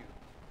like you.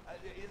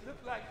 It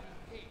looked like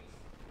he hates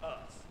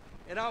us.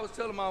 And I was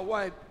telling my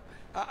wife,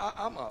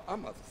 I'm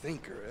a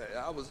thinker.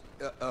 I was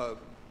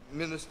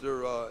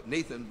Minister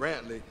Nathan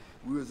Brantley.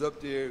 We was up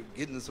there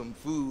getting some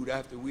food.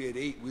 After we had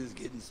ate, we was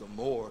getting some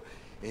more.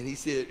 And he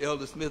said,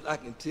 Elder Smith, I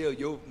can tell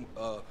your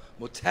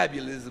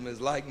metabolism is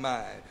like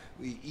mine.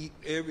 We eat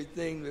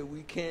everything that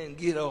we can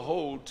get a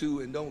hold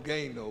to and don't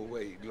gain no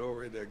weight.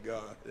 Glory to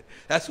God.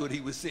 That's what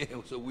he was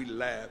saying, so we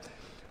laughed.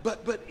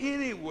 But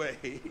anyway,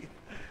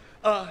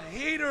 a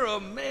hater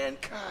of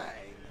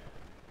mankind,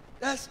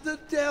 that's the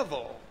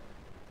devil.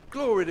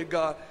 Glory to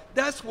God.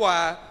 That's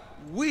why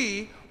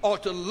we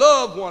ought to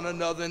love one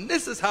another. And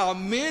this is how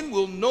men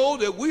will know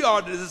that we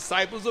are the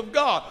disciples of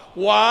God.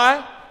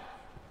 Why?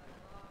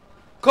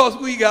 Because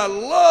we got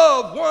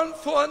love one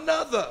for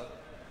another.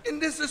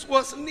 And this is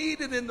what's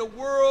needed in the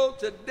world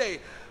today.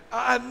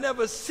 I've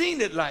never seen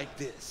it like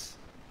this.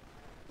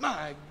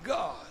 My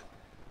God.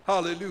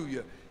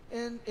 Hallelujah.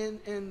 And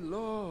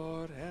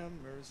Lord have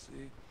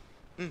mercy.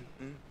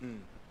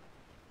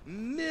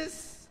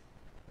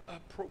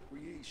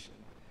 Misappropriation.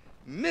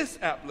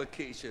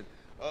 Misapplication.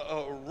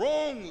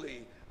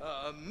 Wrongly.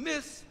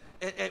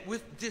 And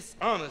with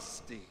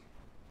dishonesty.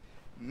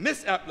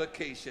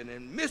 Misapplication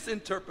and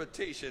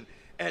misinterpretation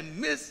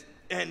and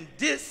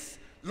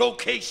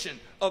dislocation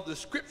of the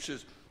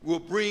scriptures will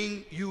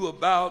bring you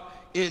about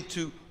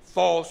into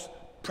false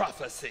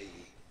prophecy.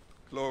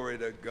 Glory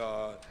to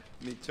God.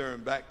 Let me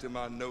turn back to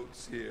my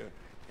notes here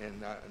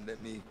and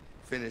let me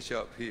finish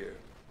up here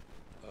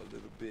a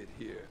little bit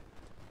here.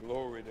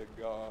 Glory to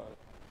God.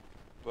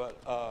 But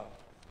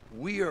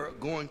we are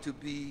going to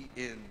be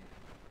in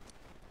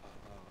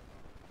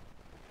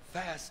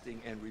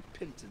fasting and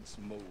repentance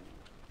mode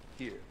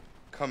here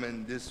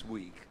coming this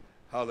week.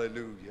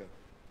 Hallelujah.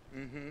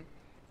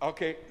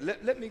 Okay,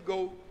 let me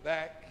go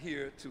back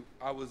here to,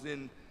 I was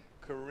in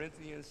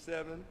Corinthians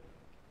 7.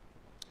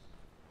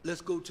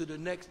 Let's go to the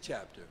next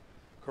chapter,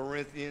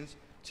 Corinthians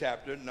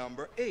chapter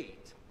number 8.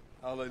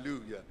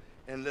 Hallelujah.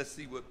 And let's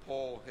see what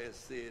Paul has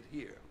said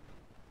here.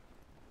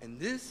 And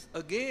this,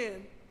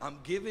 again, I'm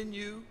giving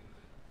you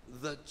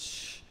the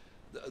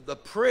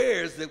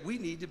prayers that we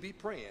need to be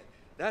praying.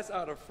 That's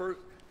out of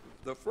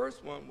the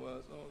first one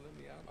was,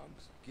 I'm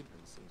giving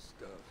some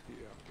stuff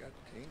here. I've got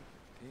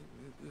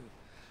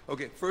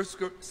okay,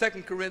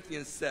 2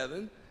 Corinthians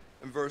 7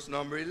 and verse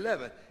number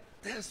 11.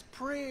 There's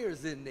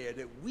prayers in there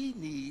that we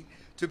need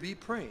to be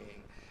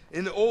praying.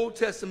 In the Old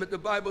Testament, the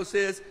Bible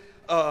says,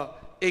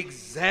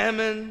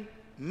 examine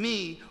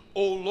me,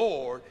 O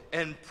Lord,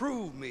 and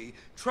prove me.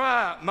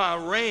 Try my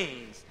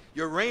reins.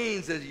 Your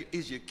reins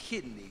is your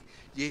kidney,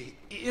 your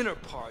inner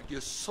part,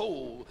 your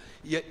soul,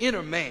 your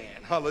inner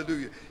man.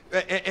 Hallelujah.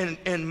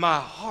 And my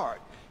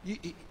heart.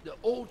 The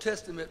Old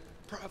Testament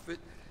prophet,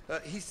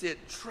 he said,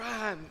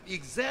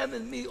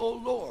 examine me, O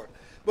Lord.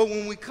 But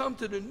when we come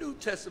to the New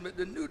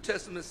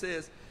Testament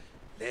says,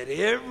 let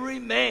every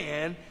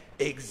man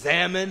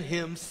examine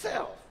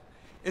himself.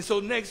 And so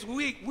next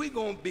week, we're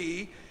going to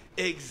be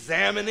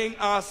examining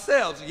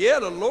ourselves. Yeah,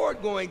 the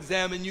Lord going to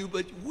examine you,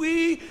 but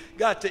we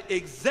got to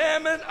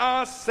examine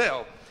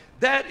ourselves.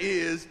 That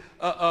is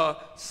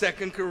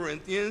 2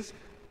 Corinthians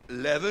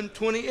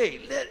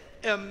 11:28. Let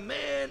a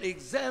man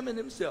examine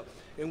himself.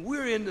 And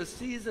we're in the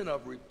season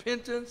of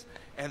repentance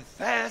and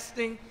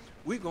fasting.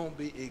 We're going to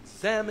be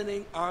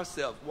examining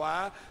ourselves.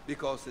 Why?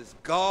 Because it's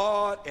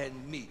God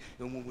and me.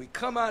 And when we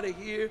come out of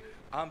here,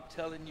 I'm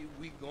telling you,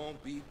 we're going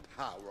to be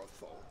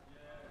powerful.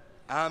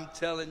 I'm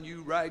telling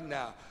you right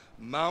now,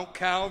 Mount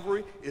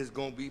Calvary is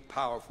going to be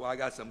powerful. I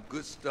got some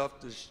good stuff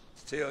to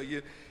tell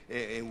you,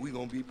 and we're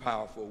going to be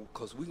powerful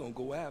because we're going to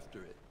go after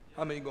it.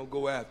 How many going to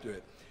go after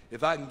it?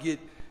 If I can get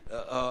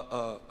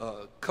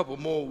a couple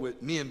more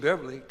with me and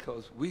Beverly,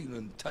 because we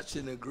can touch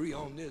and agree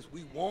on this.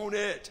 We want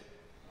it.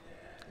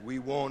 We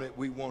want it.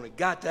 We want it.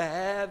 Got to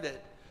have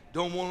it.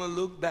 Don't want to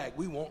look back.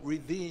 We want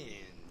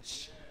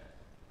revenge.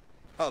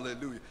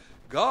 Hallelujah.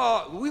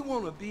 God, we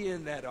want to be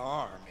in that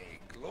army.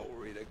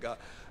 Glory to God.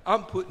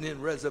 I'm putting in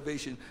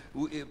reservation.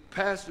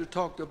 Pastor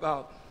talked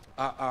about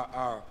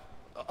our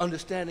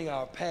understanding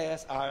our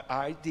past, our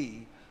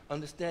ID,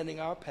 understanding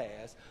our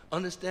past,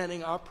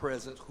 understanding our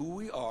present, who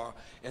we are,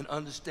 and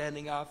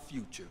understanding our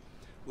future.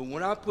 But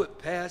when I put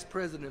past,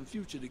 present, and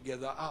future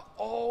together, I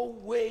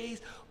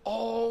always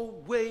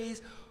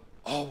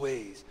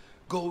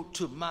go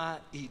to my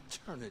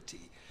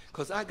eternity.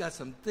 Because I got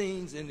some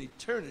things in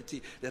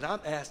eternity that I'm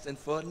asking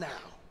for now.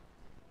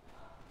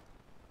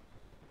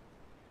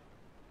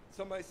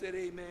 Somebody said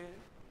amen.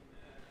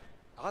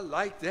 I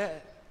like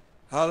that.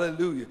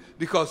 Hallelujah.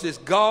 Because it's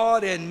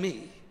God and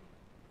me.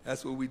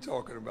 That's what we're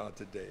talking about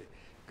today.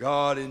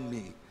 God and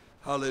me.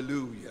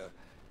 Hallelujah.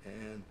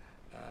 And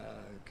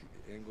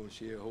I ain't going to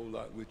share a whole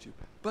lot with you.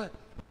 But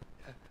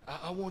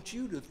I want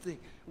you to think.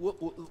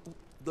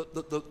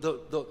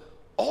 The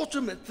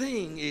ultimate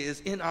thing is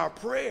in our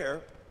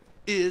prayer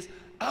is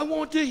I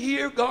want to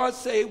hear God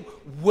say,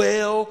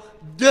 well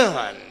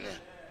done.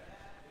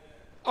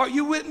 Are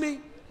you with me?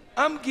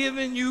 I'm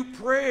giving you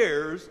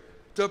prayers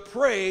to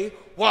pray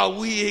while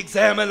we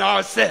examine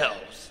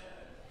ourselves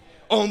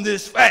on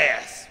this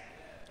fast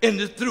and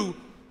through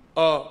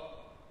a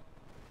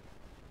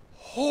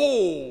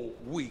whole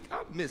week.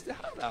 I missed it.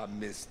 How did I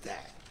miss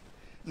that?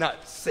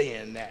 Not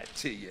saying that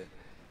to you.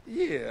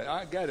 Yeah,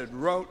 I got it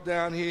wrote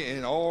down here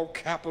in all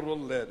capital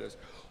letters.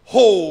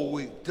 Whole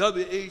week.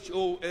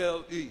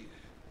 W-H-O-L-E.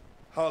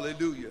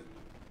 Hallelujah.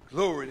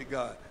 Glory to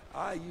God.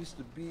 I used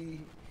to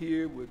be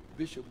here with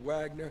Bishop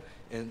Wagner,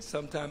 and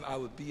sometimes I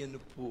would be in the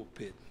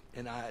pulpit,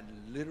 and I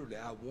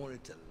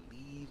wanted to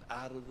leave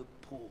out of the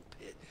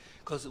pulpit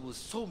because it was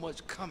so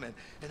much coming,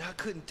 and I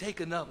couldn't take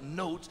enough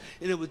notes,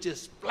 and it was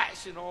just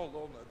splashing all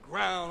on the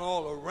ground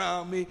all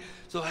around me.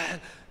 So I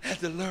had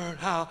to learn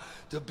how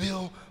to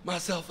build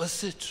myself a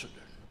cistern,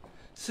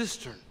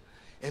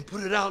 and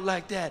put it out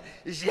like that.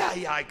 It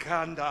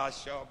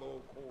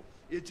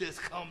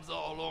just comes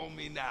all on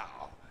me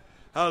now.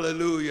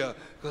 Hallelujah.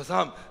 Because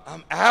I'm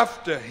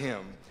after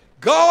him.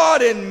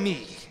 God and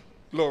me.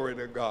 Glory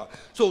to God.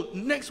 So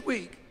next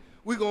week,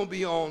 we're going to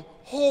be on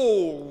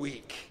whole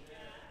week.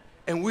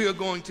 And we are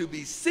going to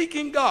be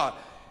seeking God.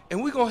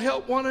 And we're going to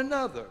help one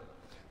another.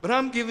 But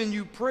I'm giving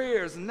you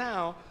prayers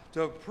now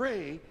to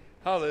pray.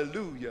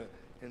 Hallelujah.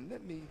 And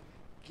let me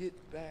get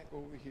back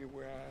over here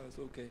where I was.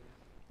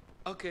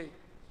 Okay.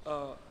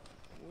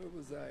 Where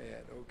was I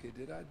at? Okay,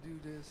 did I do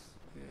this?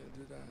 Yeah,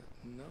 did I?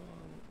 No.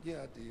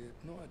 Yeah, I did.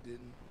 No, I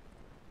didn't.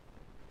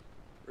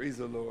 Praise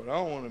the Lord. I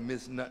don't want to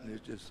miss nothing.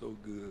 It's just so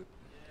good.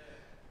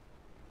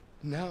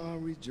 Now I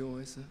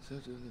rejoice.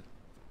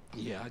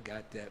 Yeah, I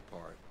got that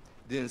part.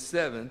 Then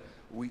 7,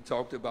 we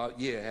talked about,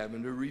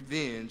 having the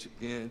revenge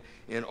again.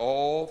 In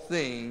all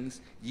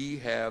things ye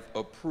have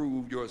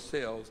approved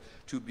yourselves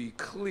to be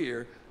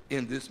clear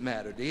in this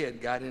matter. They had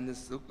got into,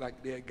 looked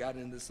like they had got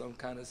into some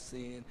kind of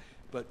sin,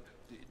 but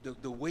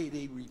the way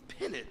they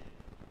repented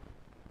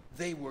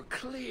they were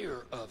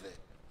clear of it.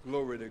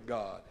 Glory to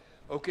God.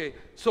 Okay,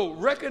 so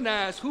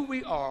recognize who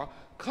we are.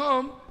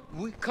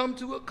 We come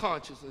to a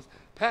consciousness.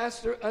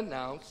 Pastor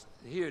announced,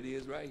 here it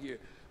is right here,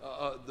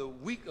 the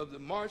week of the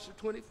March the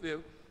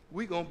 25th,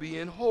 we're going to be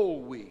in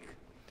whole week.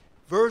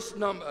 Verse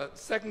number,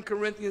 2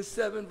 Corinthians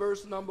 7,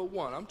 verse number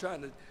 1. I'm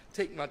trying to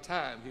take my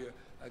time here.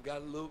 I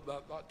got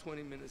about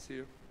 20 minutes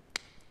here.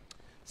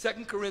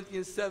 2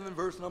 Corinthians 7,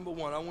 verse number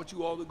 1. I want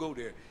you all to go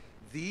there.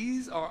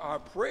 These are our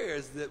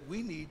prayers that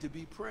we need to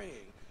be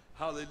praying.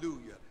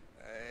 Hallelujah.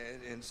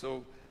 And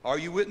so, are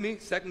you with me?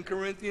 2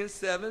 Corinthians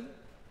 7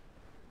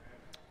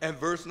 and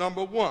verse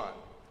number 1.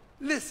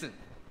 Listen.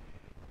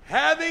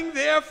 Having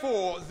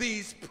therefore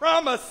these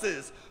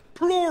promises,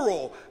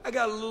 plural. I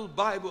got a little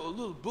Bible, a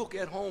little book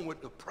at home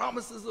with the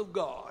promises of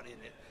God in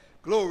it.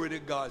 Glory to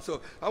God.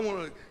 So I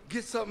want to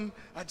get something.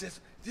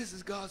 This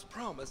is God's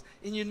promise.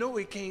 And you know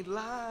he can't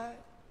lie.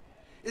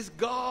 It's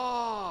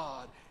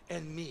God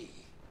and me.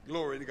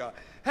 Glory to God.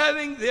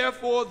 Having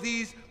therefore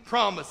these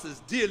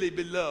promises, dearly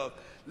beloved,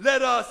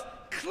 let us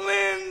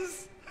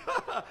cleanse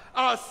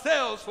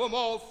ourselves from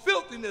all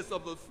filthiness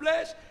of the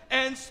flesh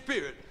and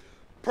spirit,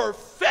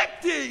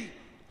 perfecting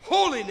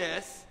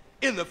holiness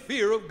in the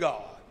fear of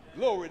God.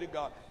 Glory to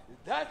God.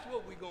 That's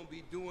what we're going to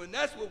be doing.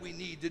 That's what we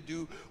need to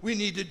do. We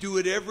need to do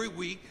it every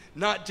week,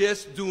 not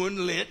just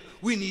doing Lent.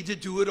 We need to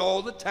do it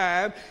all the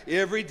time,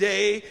 every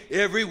day,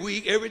 every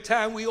week, every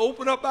time we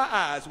open up our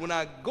eyes. When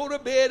I go to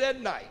bed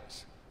at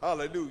night,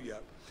 hallelujah.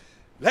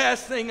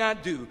 Last thing I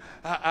do,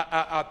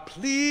 I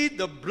plead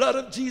the blood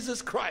of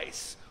Jesus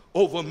Christ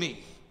over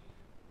me.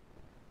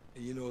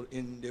 And you know,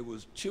 and there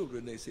was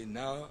children, they say,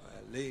 now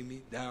I lay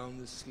me down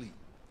to sleep.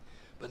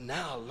 But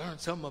now I learned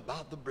something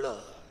about the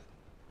blood.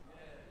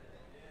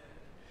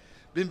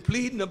 Been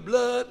pleading the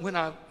blood when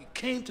I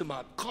came to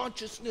my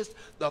consciousness,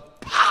 the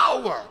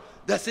power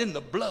that's in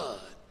the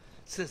blood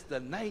since the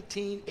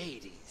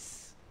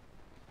 1980s.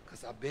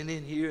 Because I've been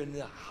in here in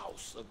the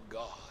house of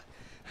God.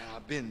 And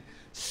I've been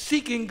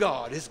seeking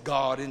God. It's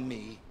God in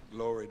me.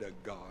 Glory to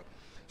God.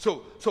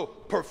 So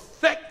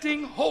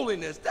perfecting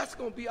holiness, that's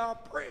going to be our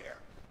prayer.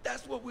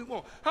 That's what we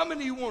want. How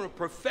many of you want to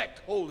perfect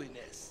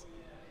holiness?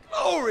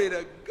 Glory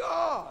to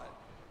God.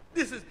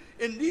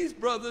 And these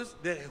brothers,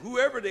 that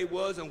whoever they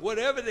was and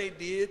whatever they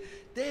did,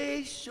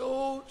 they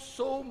showed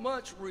so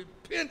much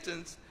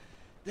repentance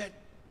that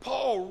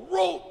Paul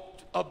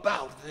wrote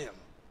about them.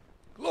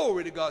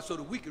 Glory to God, so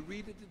that we could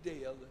read it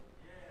today, Elder.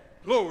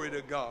 Yeah. Glory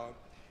to God.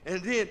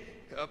 And then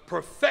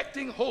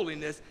perfecting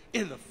holiness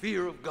in the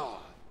fear of God.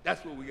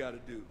 That's what we got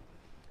to do.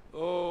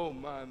 Oh,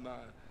 my.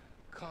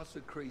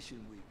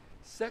 Consecration week.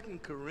 2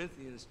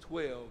 Corinthians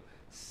 12,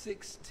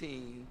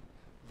 16,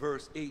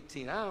 verse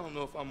 18. I don't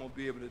know if I'm going to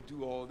be able to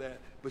do all that,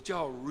 but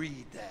y'all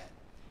read that.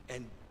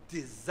 And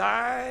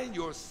design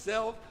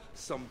yourself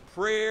some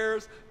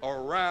prayers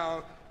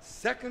around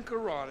 2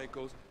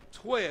 Chronicles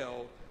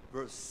 12,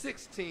 verse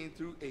 16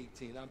 through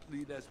 18. I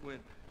believe that's when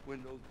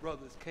those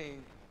brothers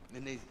came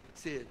and they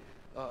said,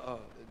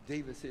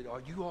 David said,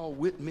 are you all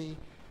with me?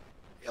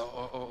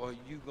 Or are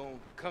you going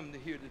to come to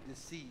here to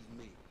deceive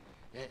me?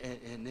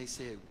 And they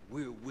said,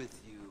 we're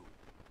with you.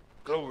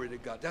 Glory to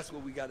God. That's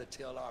what we got to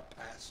tell our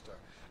pastor.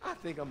 I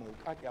think I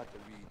got to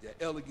read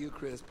that. Elder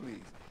Gilchrist,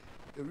 please.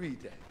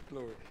 Read that.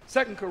 Glory.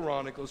 2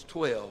 Chronicles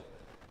 12,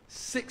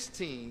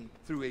 16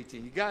 through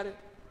 18. You got it?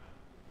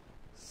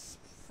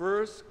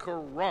 1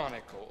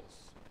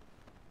 Chronicles.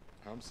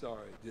 I'm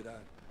sorry. Did I?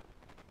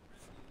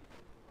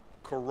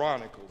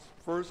 Chronicles.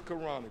 1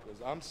 Chronicles.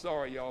 I'm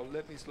sorry, y'all.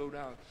 Let me slow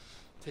down.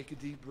 Take a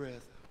deep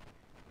breath.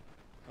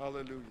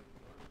 Hallelujah.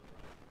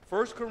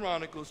 1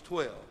 Chronicles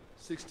 12,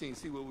 16.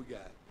 See what we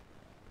got.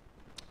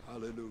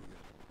 Hallelujah.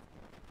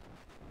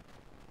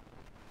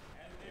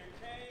 And there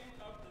came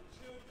of the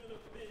children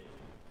of Benjamin.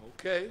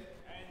 Okay.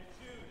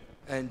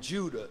 And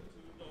Judah. To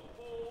the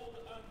fold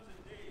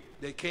unto David.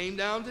 They came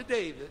down to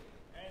David.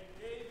 And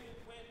David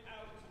went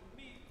out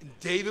to meet them.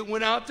 David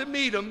went out to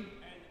meet them. And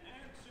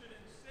answered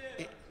and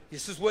said,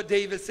 this is what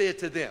David said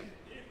to them.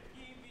 if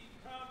ye be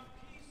come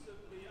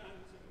peaceably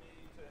unto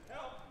me to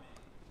help me,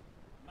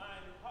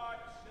 mine heart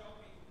shall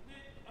be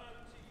knit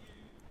unto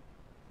you.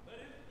 But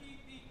if ye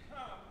be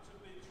come to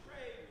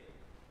betray me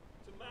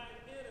to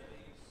mine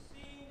enemies,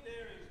 seeing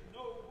there is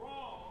no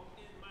wrong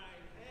in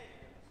mine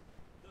hands,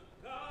 the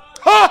God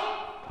of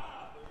our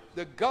fathers,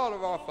 The God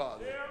of our look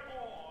fathers.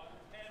 thereon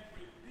and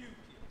rebuke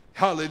him.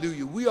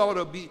 Hallelujah. We ought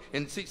to be,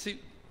 and see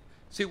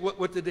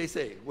what did they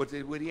say? What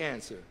did he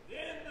answer?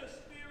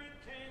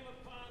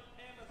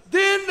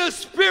 Then the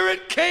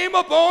Spirit came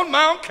upon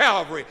Mount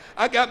Calvary.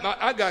 I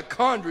got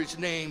Condridge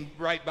named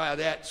right by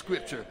that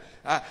scripture.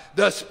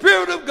 The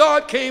Spirit of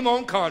God came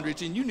on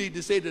Condridge, and you need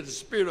to say that the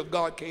Spirit of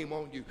God came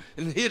on you.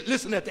 And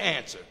listen at the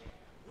answer.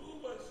 Who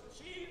was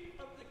chief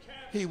of the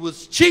captains? He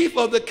was chief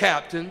of the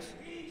captains,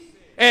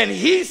 and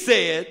he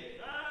said,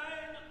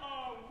 Thine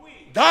are we.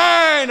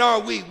 thine are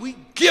we. We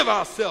give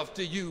ourselves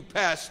to you,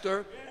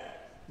 Pastor.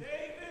 Yes.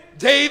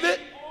 David,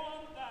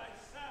 On thy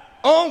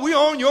side. we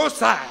on your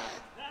side.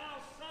 Thou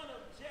son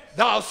of Jesse.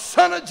 Thou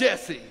son of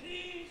Jesse.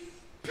 Peace.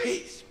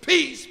 Peace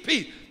peace,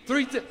 peace.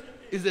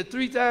 Is it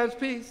 3 times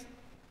peace?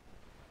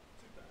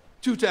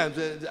 2 times.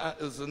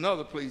 There's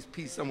another place,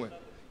 peace somewhere.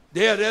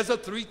 There's a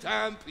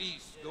 3-time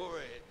peace. Go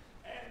ahead.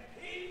 And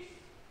peace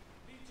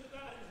be to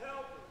thine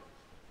helpers,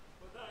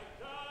 for thy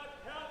God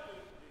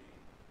helpeth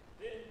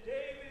thee. Then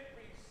David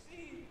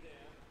received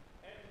them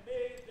and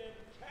made them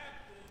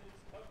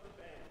captains of the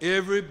band.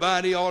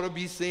 Everybody ought to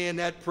be saying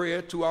that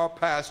prayer to our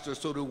pastor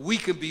so that we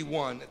can be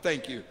one.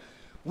 Thank you.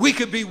 We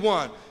can be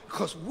one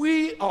because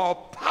we are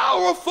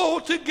powerful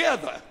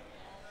together.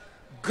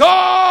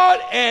 God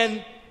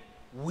and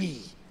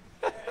we.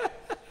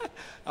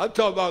 I'm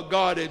talking about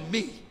God and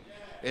me.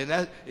 And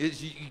that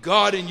is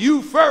God and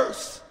you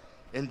first,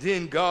 and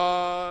then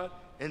God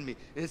and me.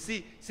 And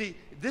see,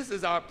 this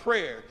is our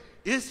prayer.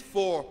 It's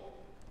for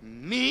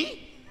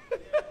me,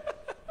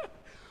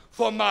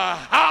 for my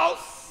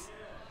house,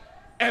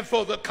 and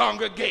for the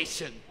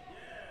congregation.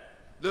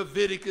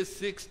 Leviticus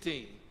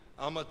 16.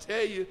 I'm going to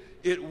tell you,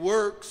 it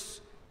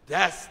works.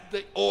 That's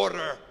the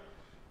order.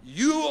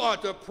 You are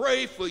to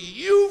pray for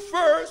you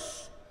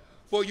first,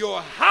 for your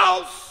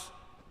house,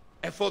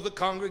 and for the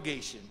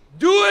congregation.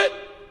 Do it,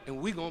 and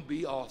we're going to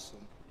be awesome.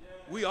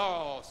 We are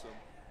awesome.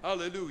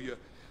 Hallelujah.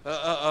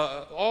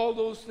 All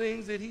those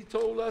things that he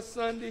told us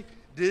Sunday,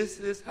 this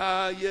is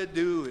how you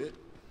do it.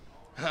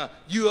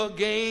 You're a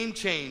game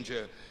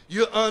changer.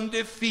 You're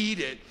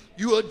undefeated.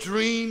 You're a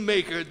dream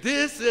maker.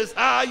 This is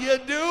how you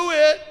do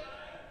it.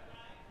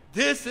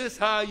 This is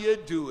how you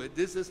do it.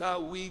 This is how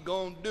we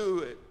gonna do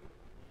it.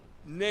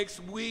 Next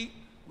week,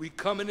 we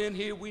coming in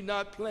here, we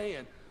not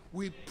playing.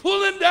 We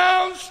pulling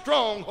down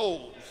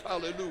strongholds.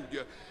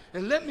 Hallelujah.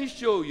 And let me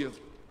show you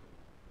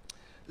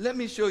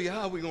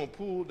how we're going to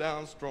pull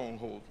down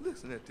strongholds.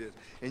 Listen at this.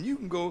 And you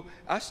can go,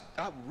 I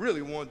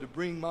really wanted to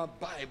bring my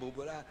Bible,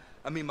 but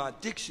my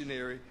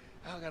dictionary.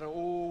 I got an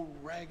old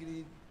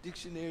raggedy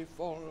dictionary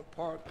falling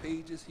apart,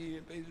 pages here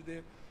and pages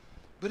there.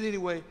 But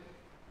anyway,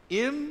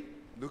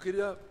 look it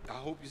up. I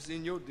hope it's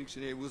in your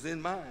dictionary. It was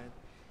in mine.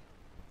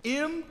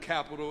 M,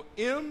 capital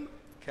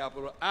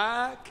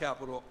I,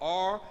 capital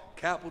R,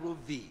 capital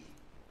V.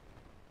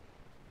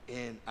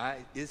 And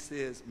it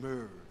says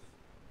Merv.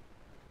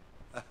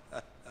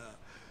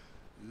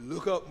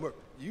 Look up Merv.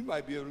 You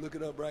might be able to look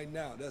it up right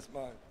now. That's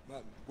my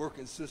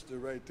working sister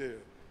right there.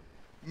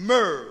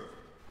 Merv.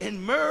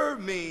 And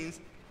Merv means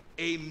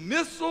a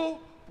missile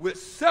with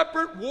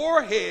separate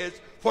warheads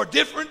for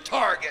different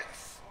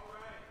targets.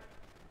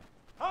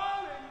 All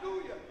right.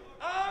 Hallelujah.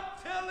 I'm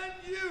telling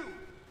you,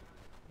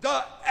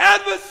 the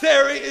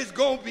adversary is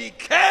going to be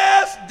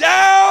cast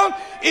down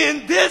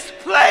in this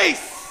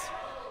place.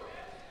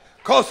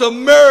 Because of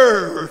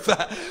Merv.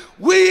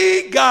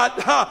 We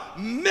got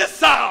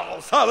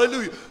missiles.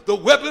 Hallelujah. The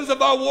weapons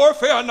of our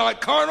warfare are not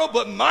carnal,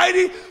 but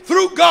mighty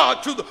through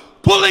God to the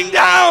pulling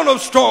down of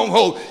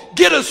strongholds.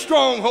 Get a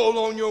stronghold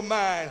on your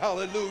mind.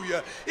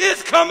 Hallelujah.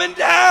 It's coming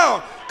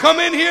down. Come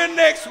in here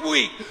next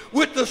week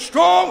with the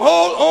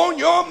stronghold on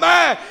your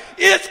mind.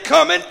 It's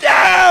coming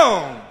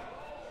down.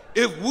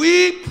 If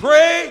we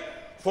pray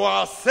for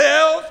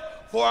ourselves,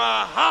 for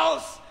our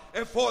house,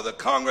 and for the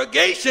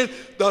congregation,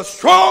 the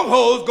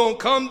stronghold's going to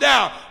come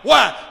down.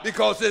 Why?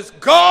 Because it's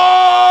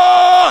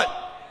God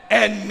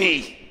and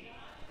me.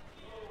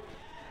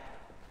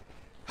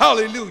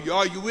 Hallelujah.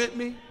 Are you with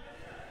me?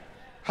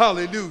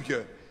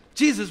 Hallelujah.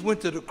 Jesus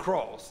went to the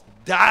cross,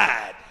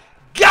 died,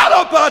 got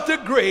up out the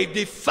grave,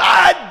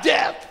 defied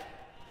death,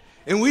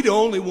 and we the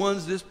only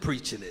ones that's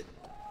preaching it.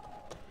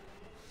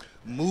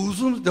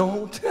 Muslims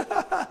don't.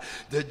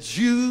 The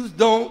Jews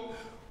don't.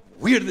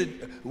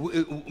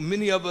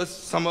 Many of us,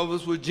 some of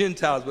us were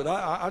Gentiles, but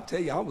I tell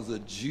you, I was a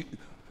Jew.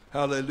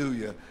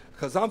 Hallelujah.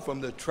 Because I'm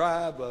from the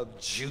tribe of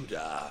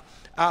Judah.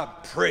 I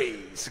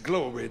praise,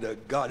 glory to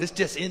God. It's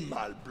just in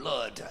my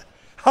blood.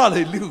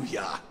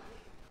 Hallelujah.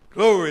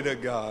 Glory to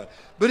God.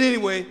 But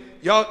anyway,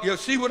 y'all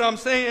see what I'm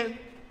saying?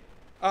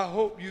 I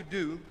hope you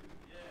do.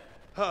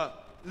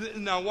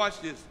 Now watch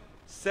this.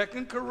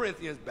 2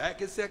 Corinthians,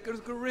 back in 2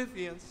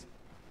 Corinthians.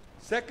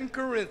 2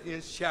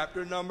 Corinthians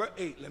chapter number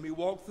 8. Let me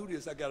walk through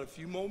this. I got a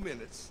few more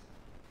minutes.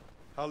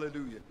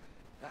 Hallelujah.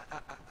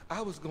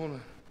 I was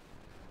going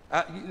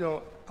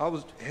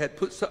to, had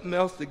put something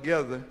else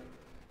together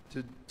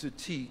to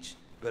teach,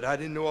 but I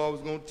didn't know I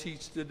was going to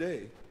teach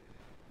today.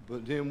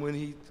 But then when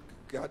he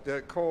got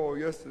that call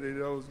yesterday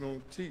that I was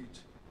going to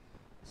teach,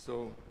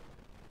 so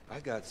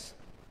I got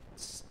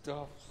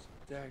stuff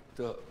stacked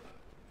up.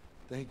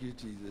 Thank you,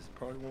 Jesus.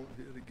 Probably won't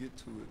be able to get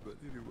to it, but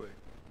anyway.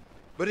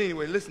 But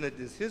anyway, listen to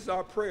this. Here's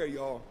our prayer,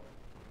 y'all.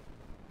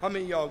 How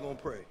many of y'all going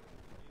to pray?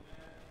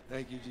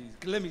 Thank you, Jesus.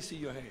 Let me see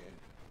your hand.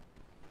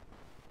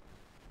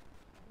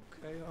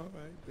 Okay, all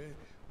right, man.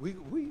 We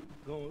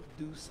going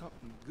to do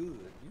something good.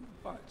 You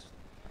watch.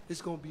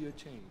 It's going to be a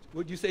change.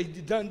 What you say,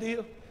 done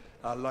deal?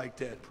 I like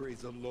that.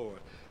 Praise the Lord.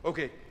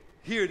 Okay,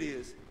 here it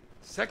is.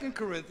 2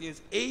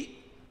 Corinthians 8,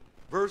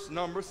 verse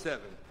number 7.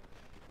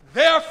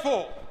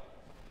 Therefore,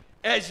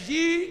 as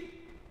ye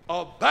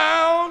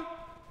abound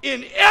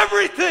in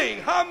everything.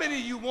 How many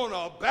of you want to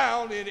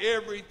abound in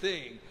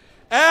everything?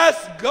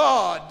 Ask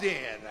God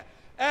then.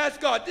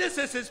 Ask God. This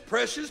is his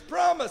precious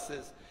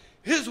promises.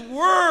 His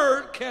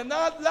word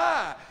cannot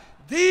lie.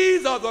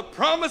 These are the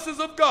promises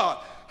of God.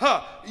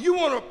 You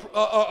want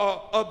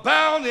to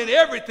abound in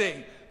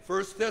everything.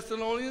 1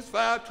 Thessalonians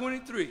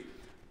 5:23.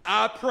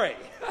 I pray.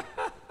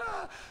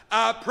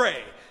 I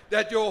pray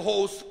that your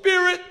whole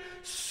spirit,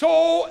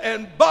 soul,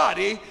 and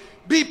body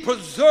be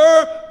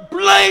preserved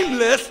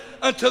blameless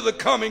until the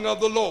coming of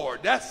the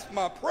Lord. That's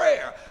my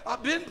prayer.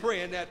 I've been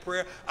praying that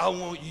prayer. I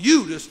want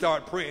you to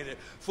start praying it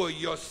for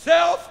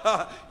yourself,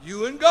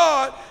 you and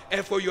God,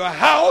 and for your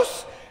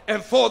house,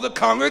 and for the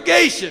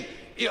congregation.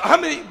 How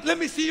many? Let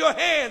me see your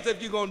hands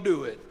if you're going to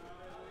do it.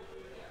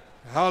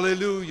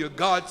 Hallelujah.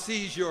 God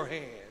sees your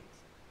hands.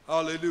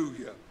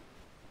 Hallelujah.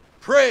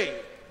 Pray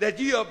that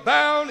ye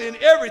abound in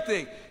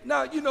everything.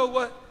 Now, you know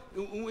what?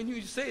 When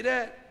you say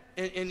that,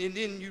 and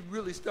then you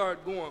really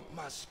start going,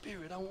 my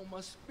spirit, I want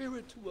my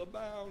spirit to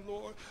abound,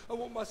 Lord. I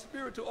want my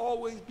spirit to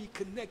always be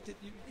connected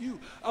to you.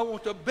 I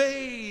want to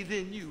bathe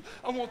in you.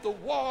 I want the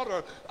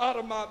water out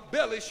of my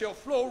belly shall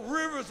flow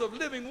rivers of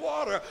living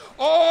water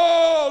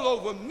all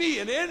over me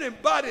and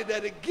anybody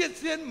that it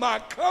gets in my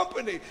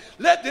company.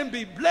 Let them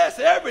be blessed,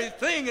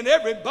 everything and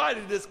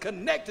everybody that's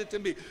connected to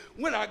me.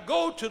 When I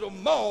go to the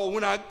mall,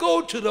 when I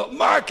go to the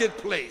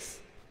marketplace,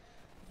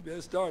 you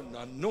better start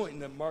anointing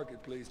that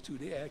marketplace too.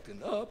 They're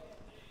acting up.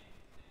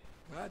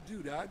 I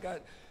do that. I got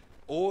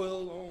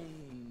oil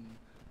on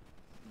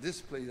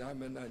this place. I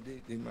mean,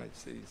 they might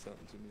say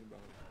something to me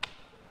about it.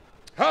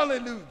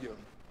 Hallelujah.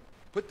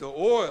 Put the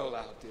oil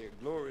out there.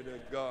 Glory to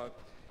God.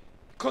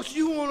 Because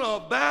you want to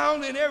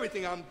abound in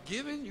everything. I'm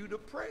giving you the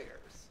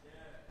prayers.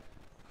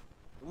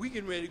 We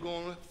getting ready to go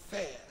on a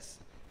fast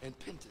and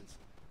penance.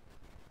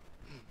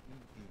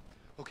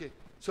 Okay,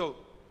 so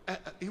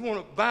you want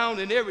to abound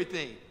in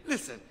everything.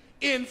 Listen,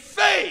 in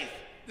faith,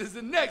 this is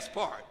the next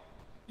part.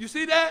 You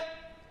see that?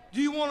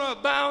 Do you want to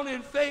abound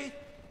in faith?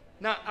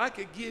 Now, I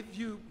could give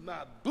you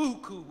my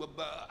buku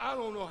about, I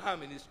don't know how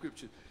many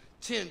scriptures,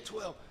 10,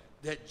 12,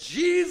 that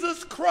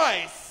Jesus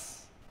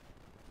Christ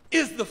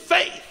is the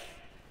faith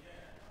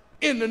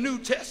in the New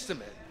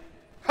Testament.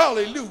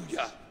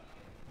 Hallelujah.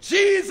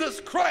 Jesus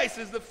Christ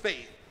is the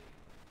faith.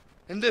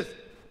 And this,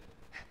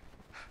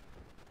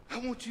 I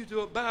want you to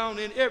abound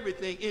in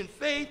everything, in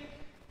faith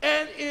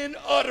and in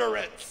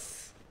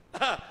utterance.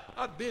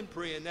 I've been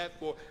praying that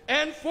for.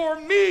 And for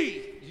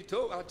me,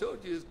 I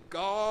told you it's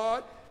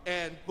God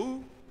and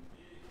who?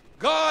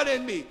 God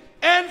and me.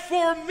 And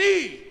for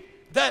me,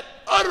 that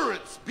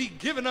utterance be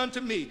given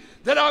unto me,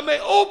 that I may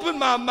open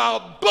my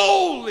mouth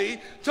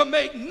boldly to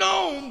make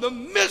known the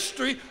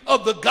mystery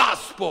of the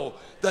gospel,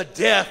 the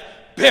death,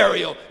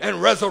 burial,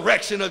 and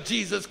resurrection of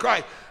Jesus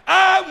Christ.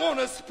 I want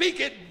to speak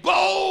it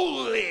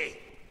boldly.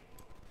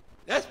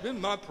 That's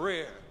been my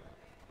prayer.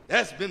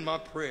 That's been my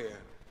prayer.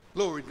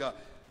 Glory to God.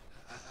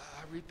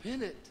 I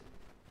repented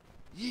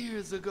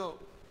years ago.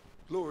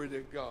 Glory to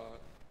God.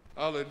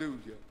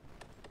 Hallelujah.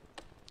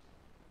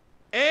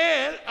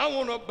 And I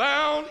want to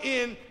abound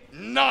in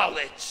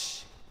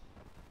knowledge.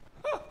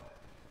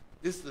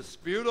 It's the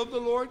Spirit of the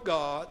Lord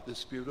God, the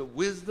Spirit of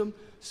wisdom,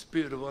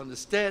 Spirit of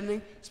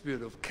understanding,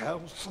 Spirit of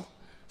counsel,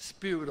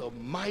 Spirit of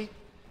might,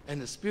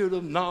 and the Spirit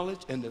of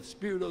knowledge, and the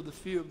Spirit of the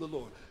fear of the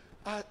Lord.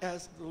 I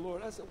asked the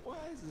Lord, I said, why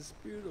is the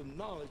Spirit of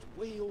knowledge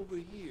way over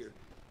here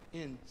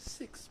in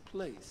 6th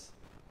place?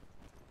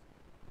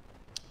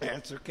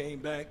 Answer came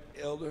back,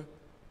 elder,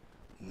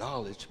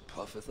 knowledge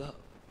puffeth up.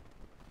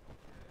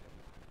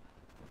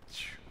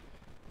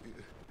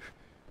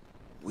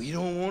 We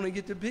don't want to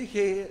get the big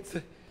heads.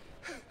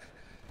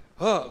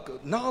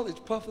 Knowledge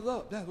puffeth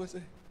up. That's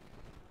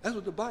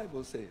what the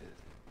Bible says.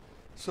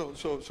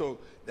 So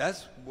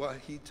that's why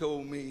he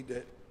told me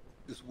that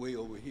it's way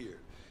over here.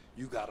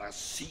 You got to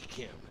seek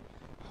him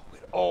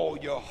with all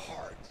your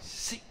heart.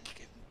 Seek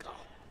him, God.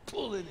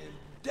 Pulling him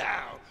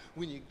down.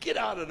 When you get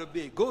out of the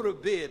bed, go to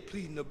bed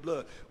pleading the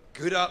blood.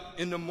 Get up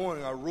in the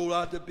morning, I roll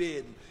out the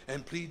bed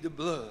and plead the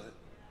blood.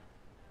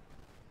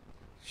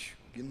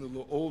 Getting a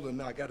little older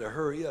now, I got to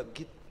hurry up.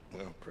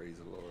 Well, praise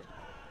the Lord.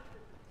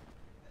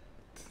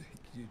 Thank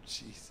you,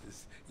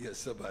 Jesus. Yes,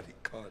 somebody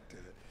caught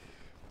that.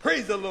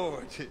 Praise the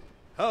Lord.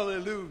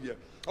 Hallelujah.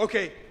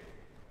 Okay,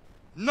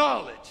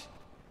 knowledge.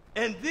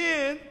 And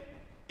then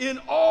in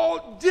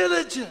all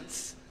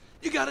diligence.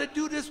 You got to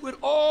do this with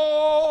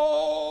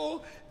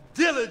all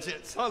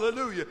diligence.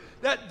 Hallelujah.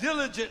 That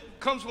diligent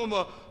comes from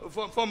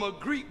a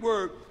Greek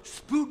word,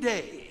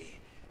 spouday.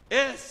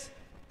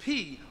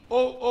 S-P-O-O-D-A-Y.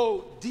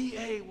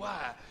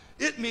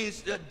 It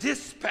means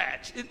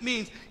dispatch. It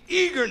means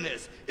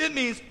eagerness. It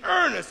means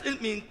earnest.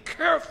 It means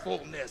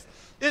carefulness.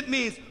 It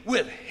means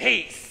with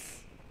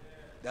haste.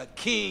 The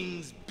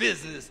king's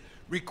business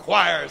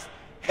requires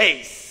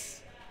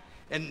haste.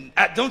 And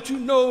don't you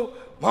know,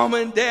 Mama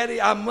and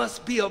Daddy, I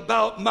must be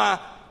about my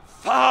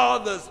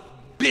Father's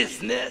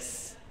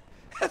business.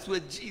 That's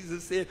what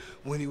Jesus said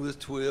when he was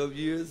 12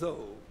 years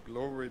old.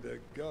 Glory to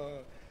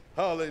God.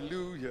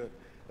 Hallelujah.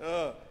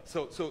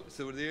 So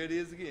there it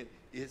is again.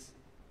 It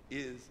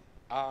is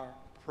our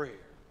prayer.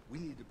 We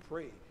need to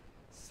pray.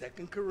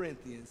 2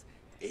 Corinthians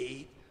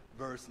 8,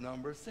 verse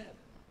number 7.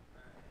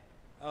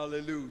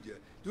 Hallelujah.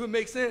 Do it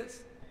make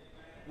sense?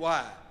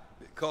 Why?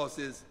 Because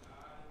it's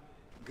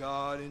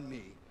God and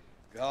me.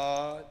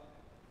 God,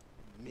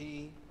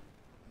 me,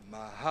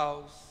 my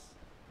house,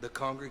 the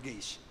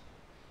congregation.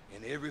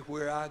 And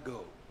everywhere I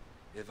go,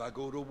 if I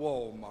go to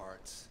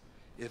Walmart's,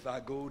 if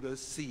I go to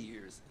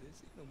Sears,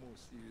 there's no more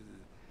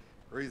Sears.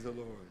 Praise the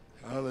Lord.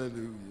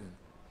 Hallelujah.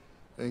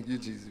 Thank you,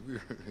 Jesus. We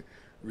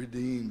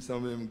redeemed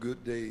some of them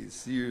good days.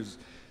 Sears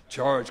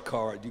charge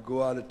card. You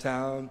go out of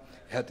town,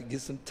 have to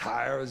get some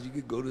tires, you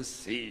could go to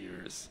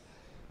Sears.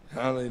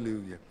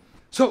 Hallelujah.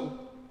 So,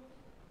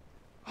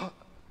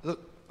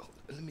 look,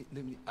 let me,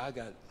 I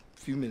got a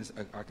few minutes.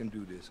 I can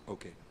do this.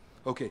 Okay.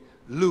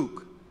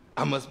 Luke,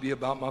 I must be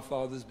about my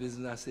Father's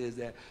business. I says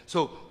that.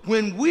 So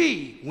when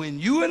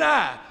you and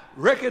I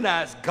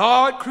recognize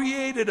God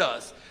created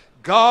us,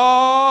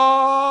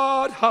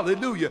 God,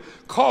 hallelujah,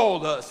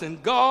 called us,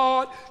 and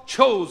God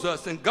chose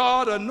us, and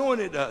God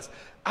anointed us.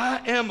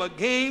 I am a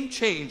game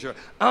changer.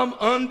 I'm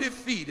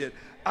undefeated.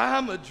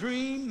 I'm a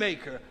dream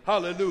maker.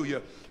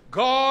 Hallelujah.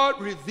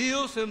 God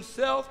reveals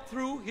himself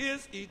through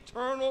his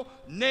eternal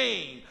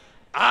name.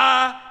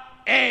 I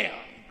am.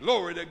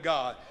 Glory to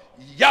God.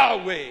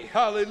 Yahweh.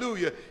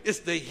 Hallelujah. It's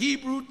the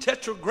Hebrew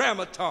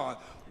tetragrammaton.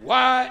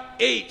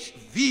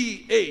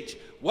 YHVH.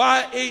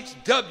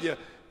 YHWH.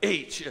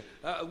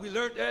 We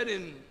learned that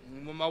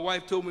when my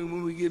wife told me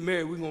when we get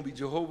married, we're going to be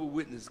Jehovah's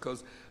Witnesses,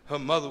 because her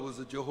mother was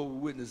a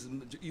Jehovah's Witness.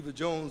 Eva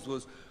Jones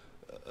was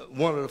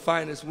one of the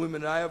finest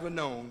women I ever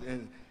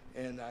known.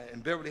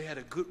 And Beverly had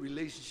a good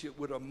relationship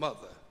with her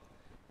mother.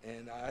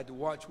 And I had to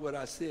watch what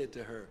I said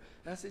to her.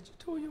 And I said, you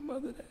told your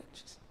mother that?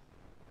 She said,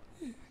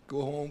 yeah.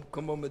 Go home,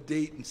 come on a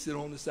date, and sit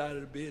on the side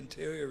of the bed and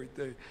tell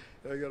everything.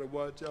 I got to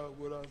watch out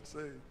what I'm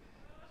saying.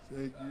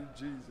 Thank you,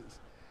 Jesus.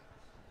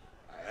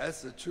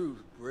 That's the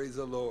truth. Praise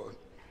the Lord.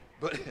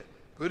 But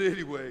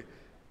anyway,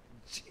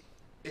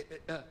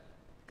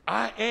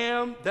 I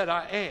am that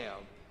I am.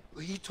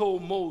 He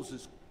told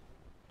Moses.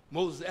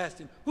 Moses asked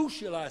him, who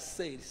shall I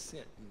say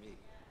sent me?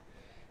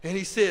 And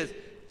he says,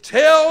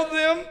 tell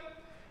them,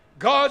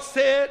 God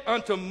said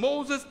unto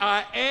Moses,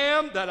 I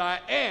am that I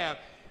am.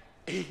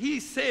 He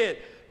said,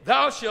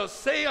 thou shalt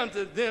say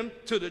unto them,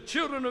 to the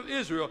children of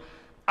Israel,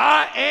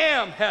 I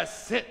am has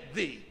sent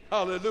thee.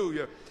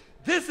 Hallelujah.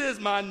 This is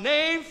my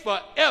name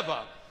forever,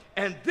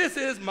 and this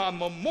is my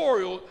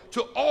memorial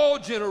to all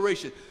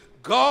generations.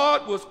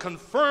 God was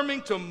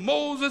confirming to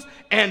Moses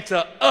and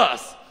to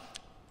us,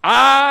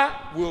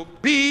 I will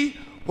be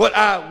what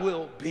I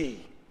will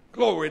be.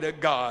 Glory to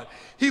God.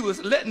 He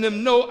was letting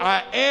them know,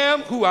 I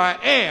am who I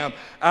am.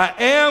 I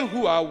am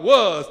who I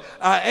was.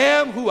 I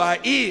am who I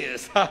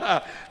is.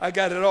 I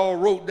got it all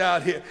wrote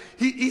down here.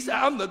 He said,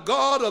 I'm the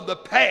God of the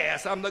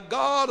past. I'm the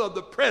God of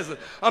the present.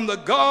 I'm the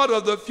God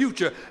of the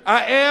future.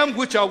 I am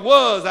which I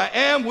was. I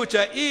am which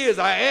I is.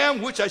 I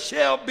am which I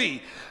shall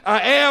be. I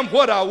am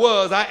what I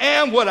was. I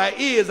am what I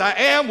is. I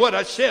am what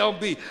I shall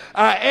be.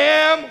 I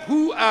am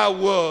who I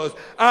was.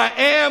 I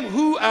am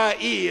who I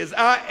is.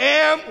 I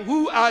am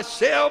who I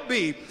shall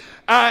be.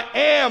 I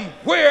am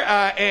where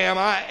I am.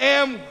 I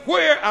am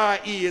where I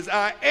is.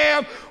 I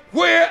am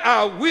where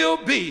I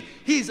will be.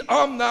 He's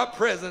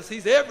omnipresent.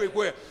 He's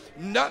everywhere.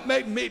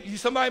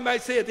 Somebody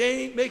might say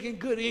they ain't making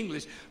good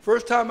English.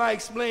 First time I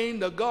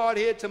explained the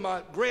Godhead to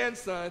my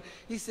grandson,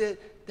 he said,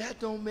 that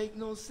don't make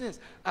no sense.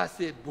 I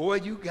said, boy,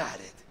 you got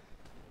it.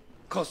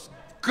 Because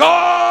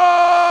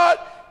God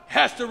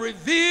has to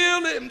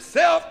reveal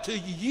himself to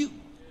you.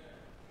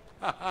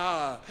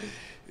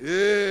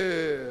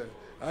 Yeah.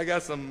 I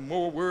got some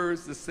more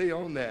words to say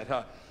on that.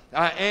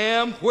 I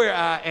am where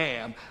I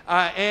am.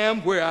 I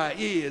am where I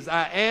is.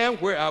 I am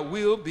where I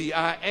will be.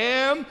 I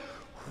am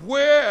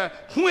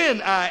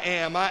when I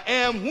am. I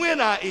am when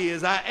I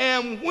is. I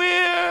am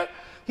when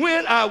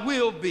I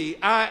will be.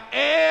 I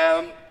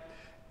am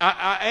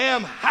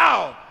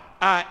how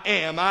I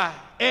am. I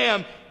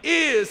am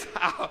is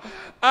how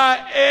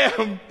I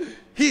am.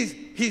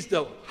 He's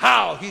the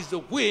how, he's the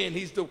when,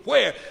 he's the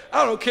where.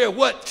 I don't care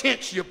what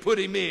tense you put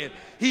him in.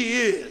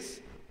 He is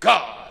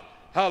God.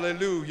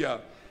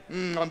 Hallelujah.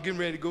 I'm getting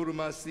ready to go to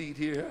my seat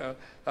here.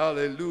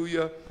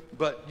 Hallelujah.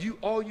 But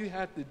all you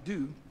have to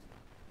do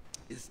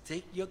is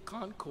take your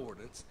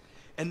concordance,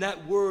 and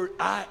that word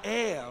I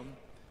am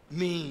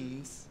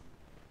means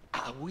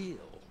I will.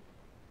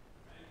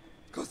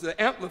 Because the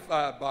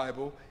Amplified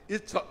Bible,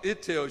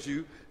 it tells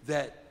you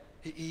that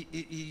he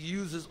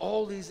uses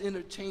all these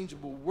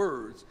interchangeable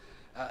words.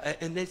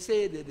 And they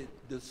say that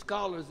the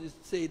scholars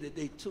say that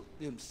they took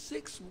them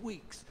 6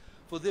 weeks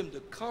for them to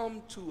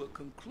come to a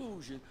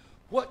conclusion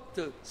what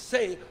to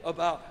say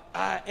about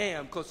I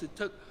am, because it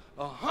took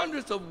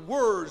hundreds of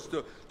words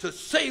to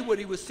say what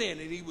he was saying.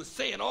 And he was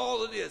saying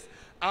all of this.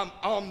 I'm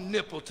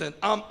omnipotent.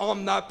 I'm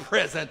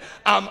omnipresent.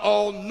 I'm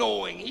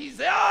all-knowing.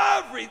 He's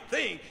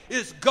everything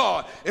is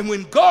God. And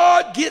when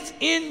God gets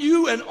in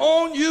you and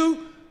on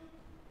you,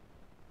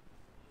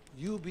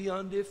 you'll be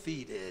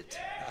undefeated.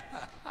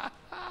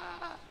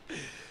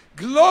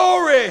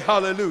 Glory,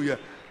 hallelujah.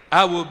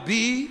 I will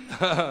be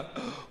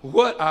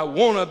what I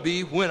want to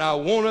be when I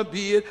want to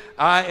be it.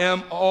 I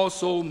am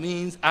also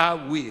means I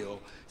will.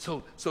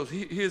 So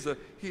here's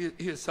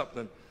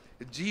something.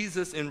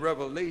 Jesus in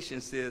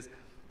Revelation says,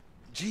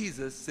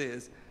 Jesus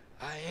says,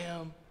 I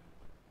am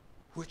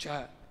which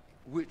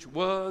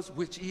was,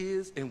 which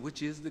is, and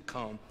which is to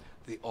come,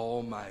 the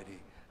Almighty.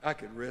 I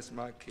could rest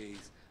my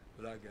case,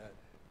 but I got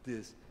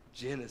this.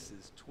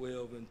 Genesis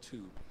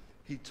 12:2.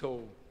 He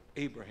told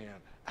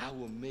Abraham, I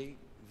will make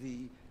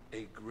thee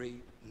a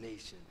great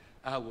nation.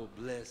 I will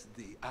bless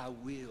thee. I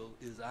will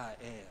is I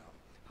am.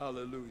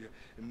 Hallelujah.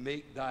 And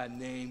make thy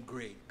name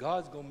great.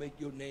 God's going to make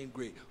your name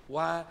great.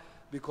 Why?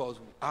 Because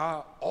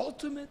our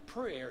ultimate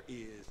prayer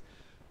is,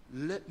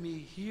 let me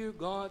hear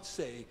God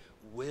say,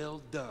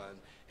 well done.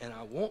 And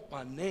I want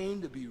my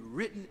name to be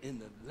written in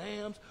the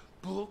Lamb's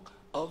book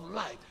of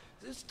life.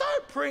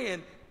 Start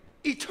praying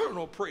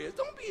eternal prayers.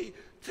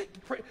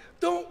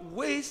 Don't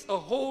waste a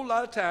whole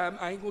lot of time.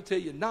 I ain't going to tell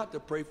you not to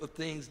pray for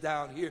things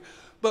down here,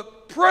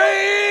 but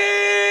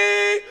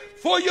pray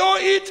for your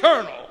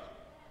eternal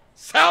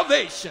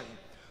salvation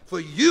for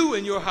you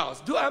and your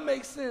house. Do I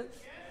make sense?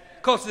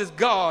 Because there's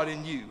God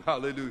in you.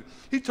 Hallelujah.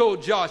 He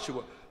told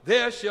Joshua,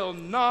 there shall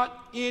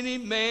not any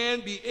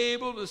man be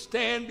able to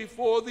stand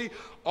before thee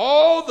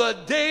all the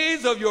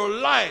days of your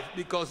life,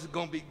 because it's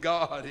going to be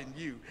God in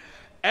you.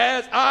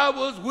 As I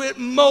was with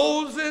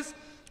Moses,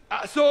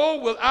 so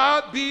will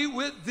I be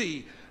with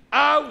thee.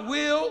 I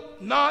will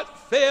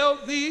not fail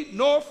thee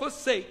nor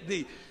forsake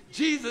thee.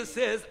 Jesus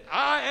says,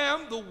 I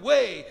am the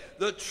way,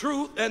 the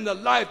truth, and the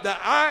life. That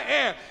I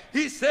am.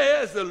 He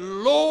says,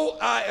 lo,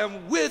 I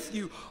am with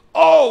you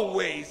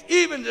always,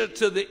 even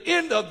to the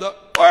end of the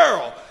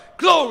world.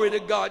 Glory to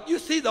God. You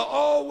see the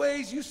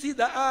always, you see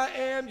the I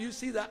am, you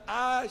see the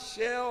I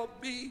shall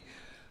be.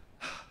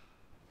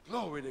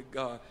 Glory to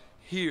God.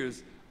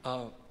 Here's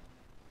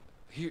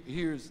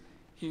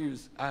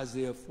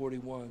Isaiah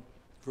 41,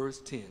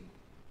 verse 10.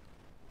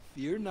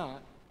 Fear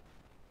not,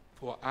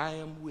 for I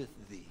am with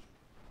thee.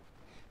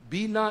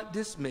 Be not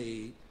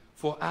dismayed,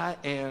 for I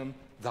am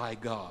thy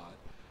God.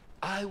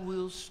 I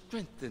will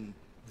strengthen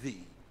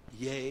thee.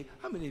 Yea,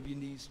 how many of you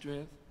need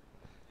strength?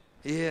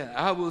 Yeah,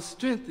 I will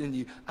strengthen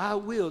you. I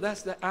will.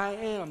 That's the I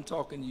am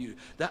talking to you.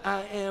 The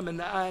I am and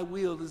the I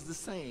will is the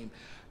same.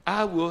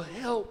 I will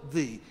help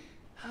thee.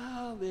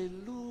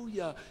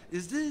 Hallelujah.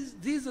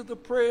 These are the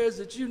prayers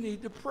that you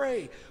need to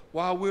pray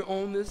while we're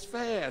on this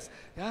fast.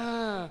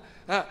 I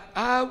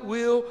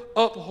will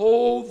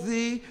uphold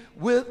thee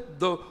with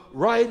the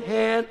right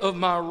hand of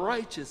my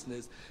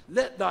righteousness.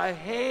 Let thy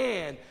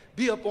hand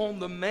be upon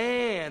the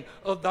man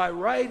of thy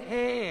right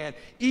hand,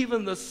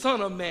 even the Son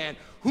of Man,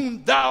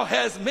 whom thou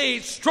hast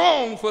made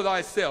strong for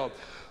thyself.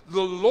 The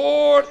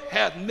Lord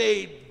hath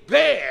made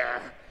bare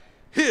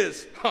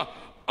his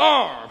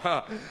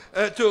arm.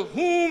 To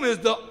whom is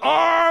the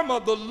arm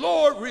of the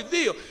Lord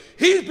revealed?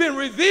 He's been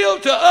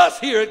revealed to us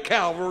here at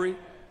Calvary.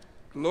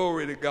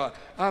 Glory to God.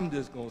 I'm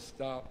just going to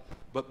stop.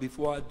 But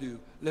before I do,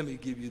 let me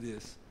give you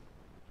this.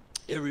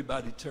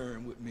 Everybody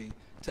turn with me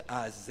to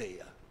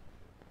Isaiah.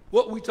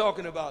 What we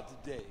talking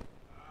about today?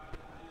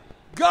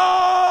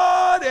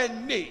 God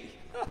and me.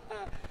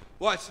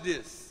 Watch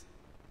this.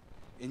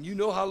 And you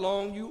know how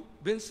long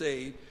you've been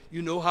saved.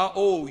 You know how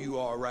old you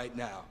are right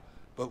now.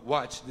 But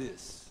watch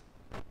this.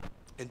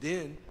 And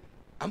then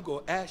I'm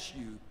going to ask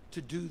you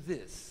to do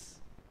this.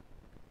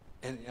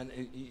 And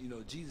you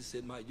know, Jesus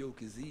said, my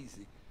yoke is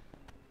easy.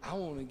 I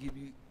want to give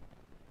you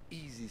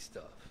easy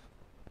stuff.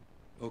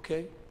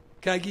 Okay?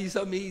 Can I give you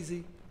something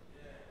easy?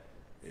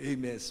 Yeah.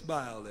 Amen.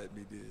 Smile at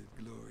me, dude.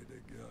 Glory to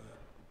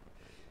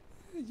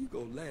God. You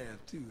going to laugh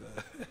too.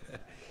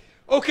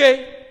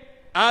 Okay.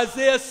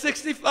 Isaiah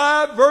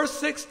 65, verse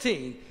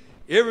 16.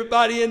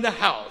 Everybody in the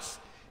house.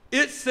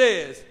 It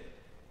says,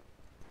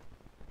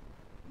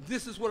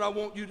 this is what I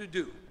want you to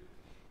do.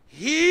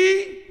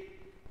 He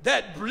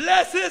that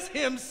blesses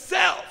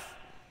himself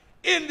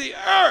in the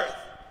earth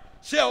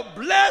shall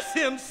bless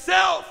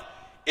himself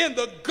in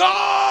the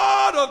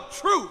God of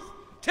truth.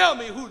 Tell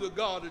me who the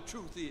God of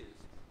truth is.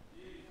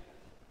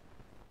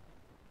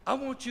 I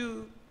want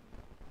you,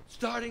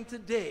 starting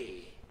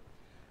today,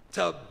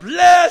 to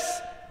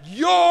bless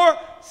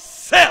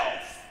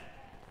yourself.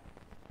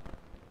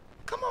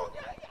 Come on,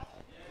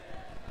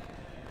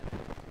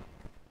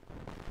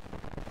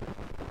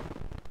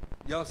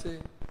 y'all say,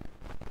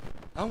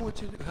 I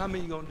want you to, how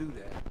many going to do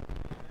that?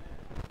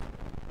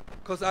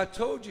 Because I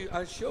told you,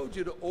 I showed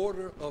you the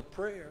order of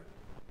prayer.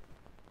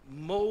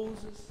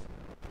 Moses,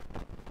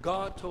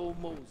 God told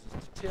Moses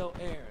to tell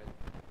Aaron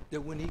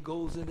that when he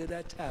goes into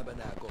that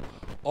tabernacle,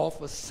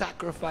 offer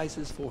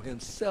sacrifices for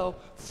himself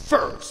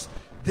first,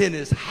 then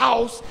his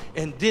house,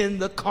 and then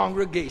the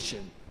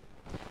congregation.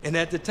 And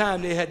at the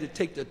time, they had to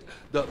take the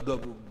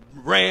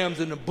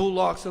rams and the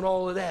bullocks and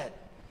all of that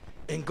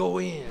and go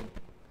in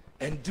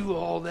and do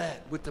all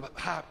that with the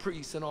high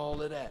priest and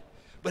all of that.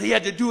 But he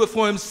had to do it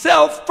for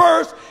himself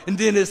first, and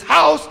then his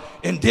house,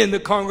 and then the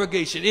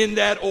congregation, in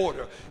that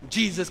order.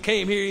 Jesus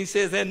came here, he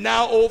says, and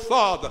now, O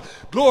Father,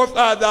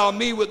 glorify thou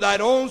me with thine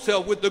own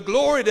self, with the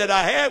glory that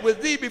I had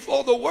with thee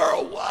before the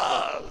world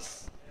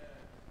was.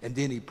 And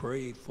then he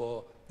prayed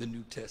for the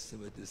New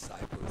Testament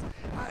disciples.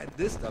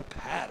 This is the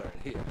pattern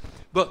here.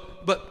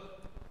 But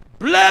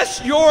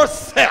bless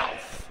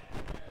yourself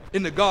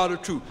in the God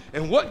of truth.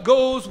 And what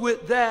goes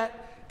with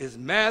that is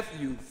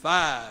Matthew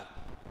 5,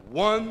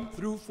 1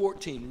 through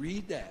 14.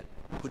 Read that.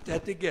 Put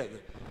that together.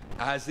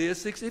 Isaiah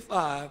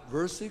 65,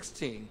 verse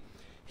 16.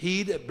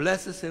 He that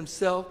blesses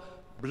himself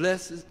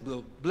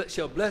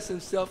shall bless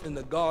himself in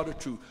the God of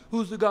truth.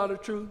 Who's the God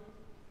of truth?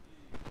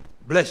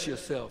 Bless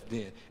yourself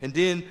then. And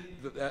then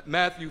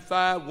Matthew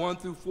 5, 1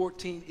 through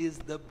 14 is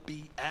the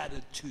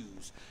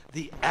Beatitudes.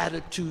 The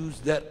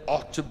attitudes that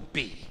ought to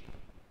be.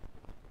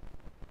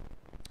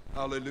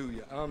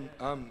 Hallelujah.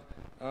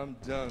 I'm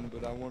done,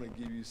 but I want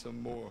to give you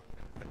some more.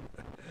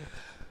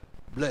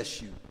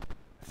 Bless you.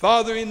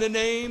 Father, in the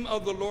name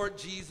of the Lord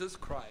Jesus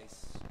Christ,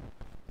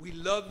 we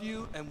love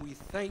you and we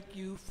thank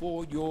you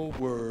for your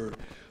word.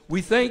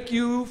 We thank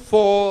you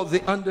for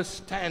the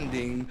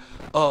understanding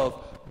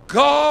of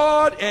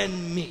God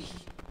and me.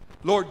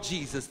 Lord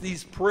Jesus,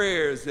 these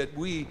prayers that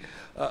we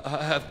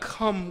have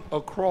come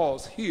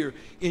across here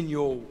in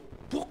your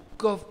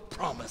book of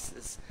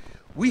promises.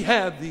 We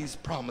have these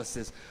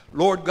promises.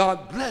 Lord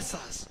God, bless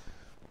us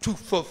to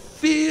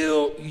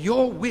fulfill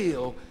your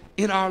will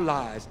in our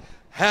lives.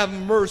 Have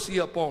mercy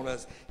upon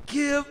us.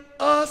 Give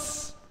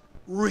us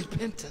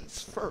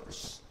repentance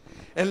first.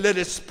 And let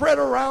it spread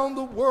around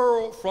the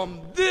world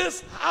from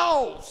this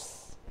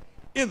house.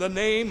 In the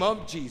name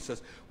of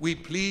Jesus, we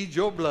plead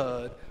your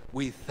blood.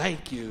 We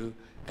thank you.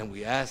 And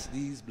we ask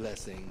these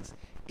blessings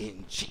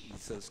in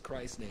Jesus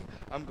Christ's name.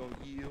 I'm going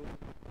to yield,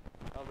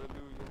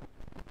 hallelujah,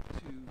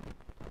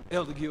 to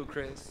Elder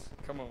Gilchrist.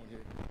 Come on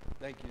here.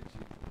 Thank you, Jesus.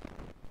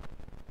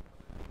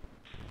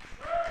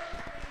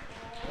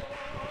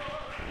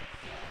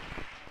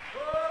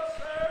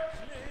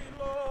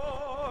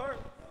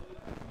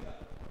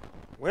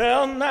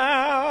 Well,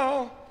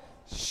 now,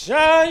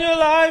 shine your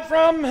light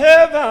from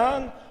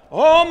heaven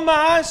on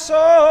my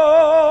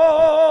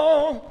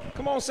soul.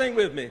 Come on, sing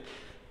with me.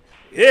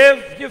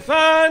 If you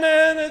find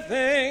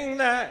anything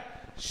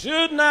that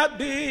should not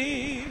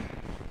be,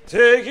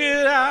 take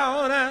it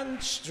out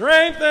and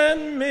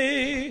strengthen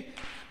me.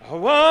 I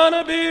want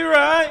to be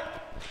right.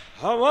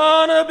 I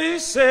want to be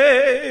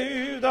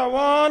saved. I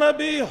want to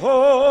be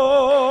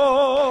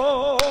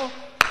whole.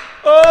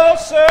 Oh,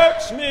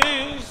 search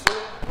me.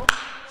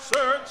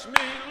 Search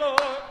me,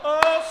 Lord,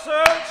 oh,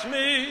 search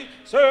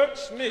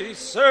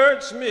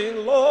me,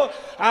 Lord.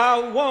 I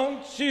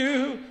want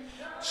you.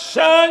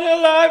 Shine your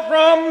light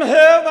from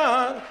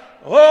heaven,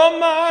 oh,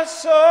 my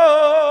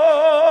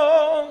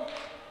soul.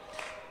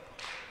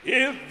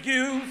 If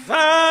you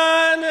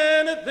find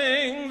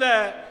anything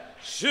that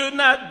should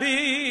not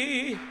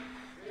be,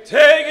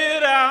 take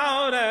it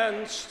out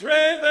and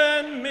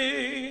strengthen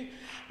me.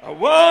 I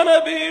want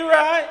to be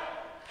right.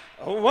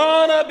 I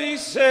want to be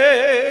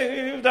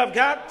saved. I've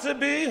got to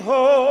be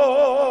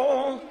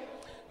whole.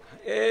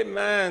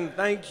 Amen.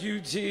 Thank you,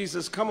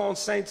 Jesus. Come on,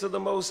 saints of the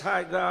Most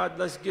High God.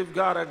 Let's give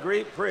God a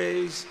great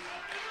praise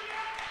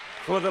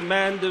for the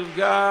man of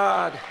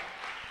God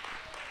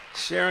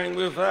sharing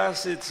with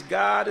us. It's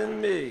God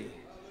and me.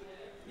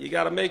 You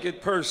got to make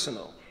it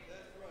personal.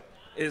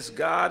 It's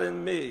God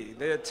and me.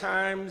 There are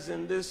times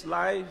in this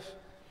life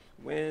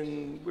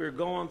when we're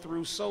going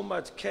through so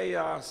much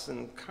chaos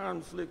and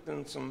conflict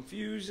and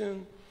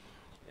confusion.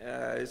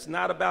 It's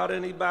not about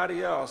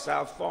anybody else.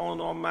 I've fallen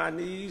on my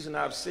knees and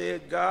I've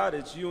said, God,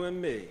 it's you and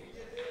me.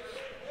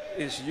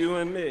 It's you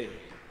and me.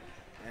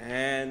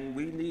 And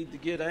we need to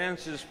get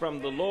answers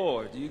from the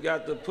Lord. You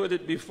got to put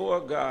it before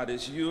God.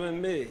 It's you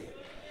and me.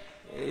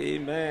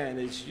 Amen.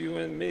 It's you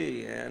and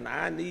me. And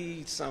I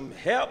need some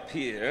help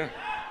here.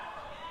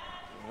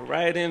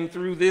 Right in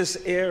through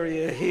this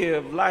area here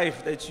of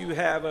life that you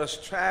have us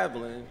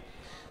traveling.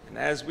 And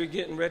as we're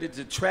getting ready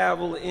to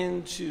travel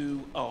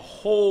into a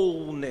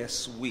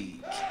wholeness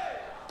week,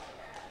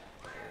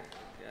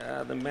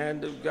 the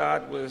man of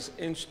God was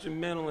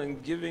instrumental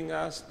in giving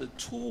us the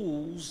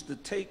tools to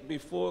take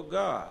before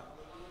God.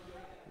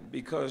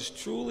 Because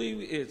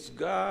truly it's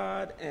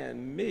God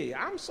and me.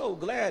 I'm so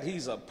glad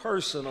he's a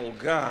personal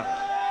God.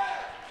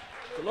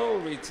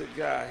 Glory to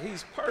God.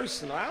 He's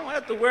personal. I don't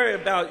have to worry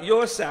about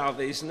your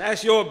salvation.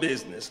 That's your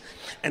business.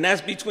 And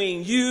that's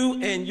between you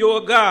and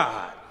your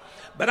God.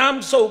 But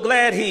I'm so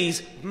glad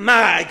he's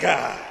my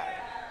God.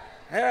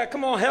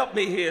 Come on, help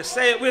me here.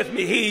 Say it with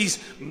me. He's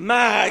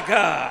my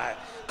God.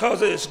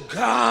 Because it's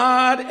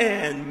God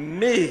and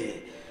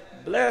me.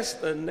 Bless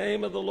the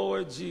name of the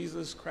Lord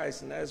Jesus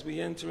Christ. And as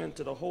we enter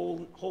into the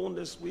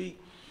wholeness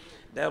week,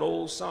 that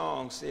old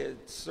song said,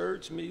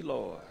 search me,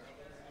 Lord.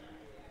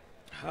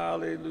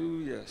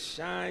 Hallelujah.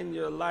 Shine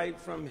your light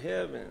from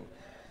heaven.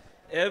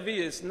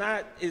 Evie, it's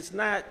not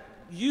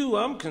you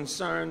I'm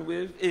concerned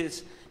with.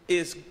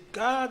 It's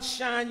God,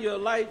 shine your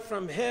light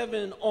from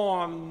heaven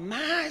on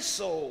my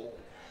soul.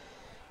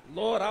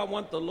 Lord, I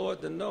want the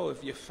Lord to know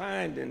if you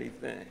find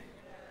anything.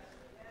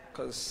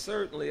 Because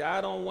certainly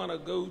I don't want to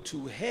go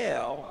to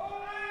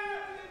hell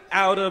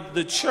out of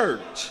the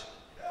church.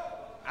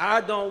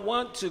 I don't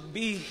want to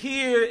be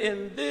here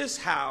in this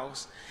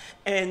house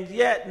and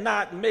yet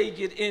not make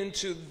it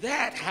into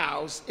that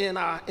house in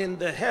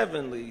the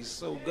heavenlies.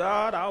 So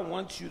God, I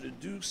want you to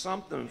do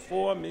something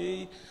for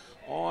me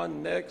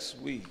on next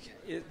week.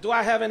 Do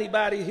I have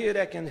anybody here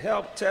that can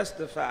help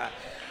testify?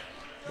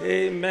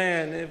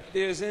 Amen. If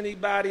there's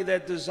anybody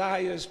that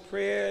desires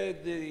prayer,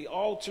 the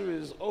altar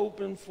is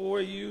open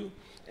for you.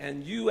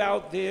 And you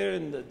out there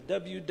in the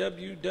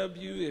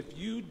www, if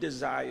you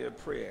desire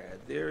prayer,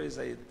 there is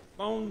a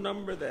phone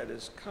number that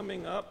is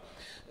coming up.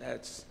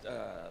 That's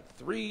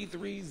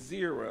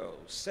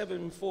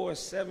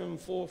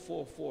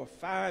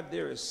 330-747-4445.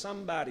 There is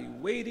somebody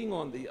waiting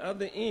on the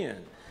other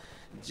end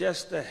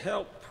just to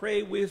help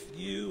pray with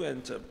you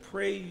and to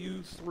pray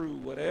you through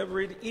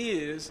whatever it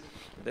is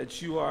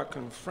that you are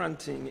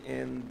confronting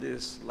in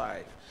this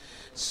life.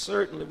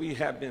 Certainly we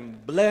have been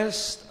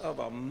blessed of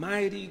a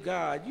mighty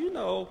God. You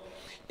know,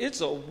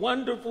 it's a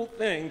wonderful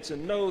thing to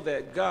know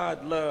that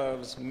God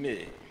loves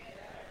me.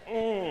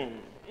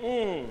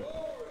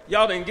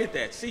 Y'all didn't get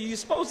that. See, you're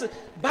supposed to,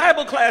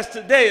 Bible class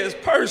today is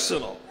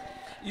personal.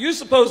 You're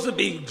supposed to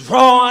be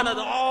drawing it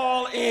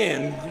all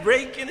in,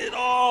 raking it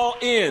all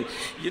in.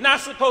 You're not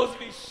supposed to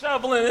be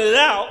shoveling it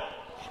out.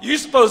 You're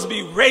supposed to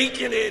be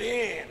raking it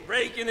in,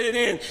 raking it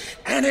in.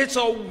 And it's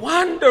a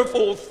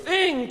wonderful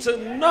thing to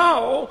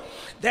know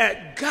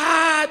that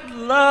God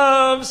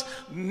loves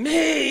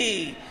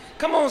me.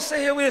 Come on,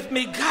 say it with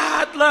me.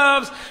 God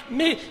loves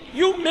me.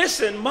 You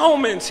missing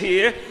moments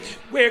here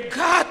where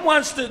God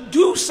wants to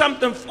do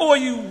something for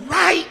you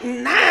right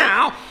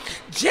now,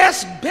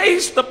 just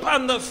based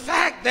upon the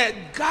fact that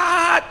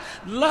God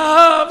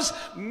loves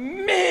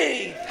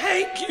me.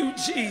 Thank you,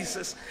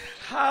 Jesus.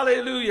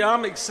 Hallelujah.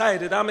 I'm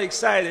excited. I'm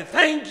excited.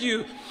 Thank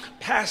you,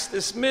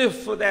 Pastor Smith,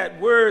 for that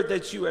word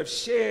that you have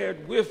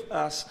shared with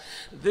us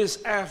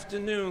this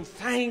afternoon.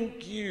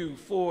 Thank you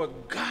for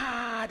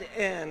God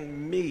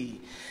and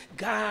me.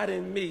 God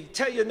and me.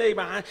 Tell your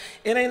neighbor,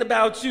 it ain't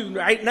about you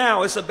right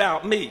now. It's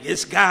about me.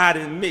 It's God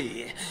and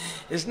me.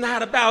 It's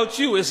not about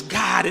you. It's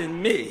God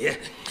and me.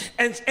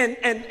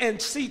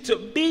 And see, to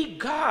be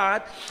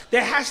God,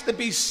 there has to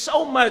be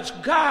so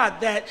much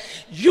God that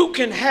you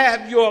can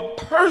have your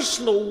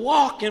personal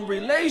walk and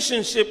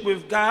relationship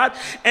with God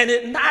and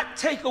it not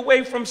take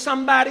away from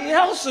somebody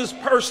else's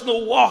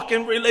personal walk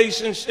and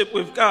relationship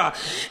with God.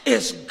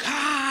 It's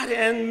God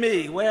and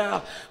me.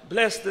 Well,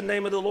 bless the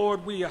name of the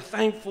Lord. We are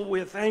thankful. We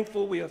are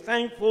thankful. We are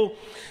thankful.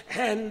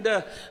 And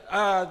the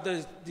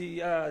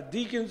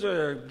deacons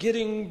are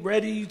getting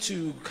ready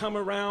to come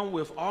around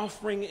with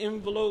offering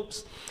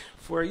envelopes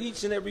for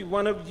each and every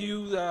one of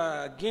you.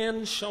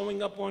 Again,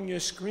 showing up on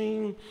your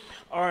screen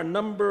are a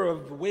number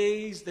of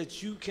ways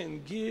that you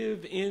can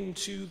give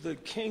into the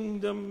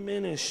kingdom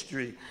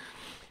ministry.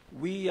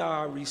 We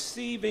are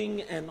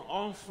receiving an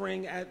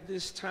offering at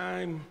this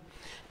time.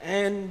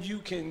 And you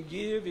can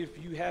give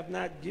if you have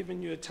not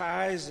given your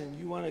tithes and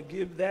you want to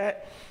give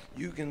that.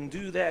 You can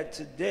do that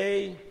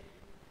today.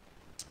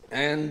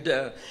 And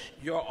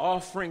your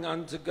offering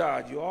unto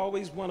God. You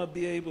always want to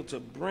be able to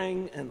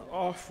bring an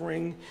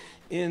offering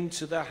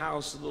into the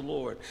house of the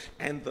Lord.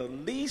 And the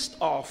least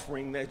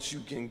offering that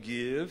you can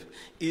give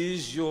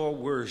is your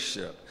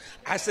worship.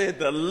 I said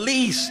the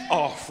least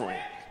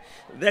offering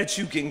that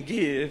you can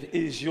give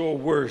is your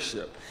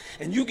worship.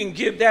 And you can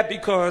give that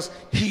because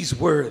he's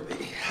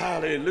worthy.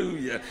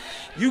 Hallelujah.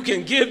 You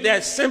can give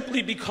that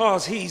simply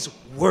because he's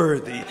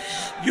worthy.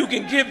 You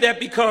can give that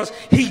because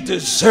he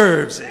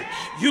deserves it.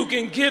 You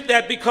can give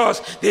that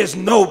because there's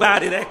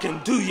nobody that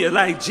can do you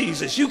like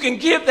Jesus. You can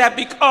give that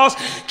because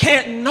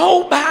can't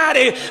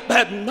nobody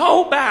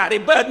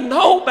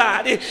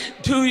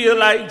do you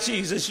like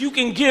Jesus. You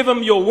can give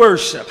him your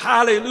worship.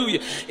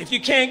 Hallelujah. If you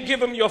can't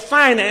give him your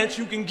finance,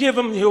 you can give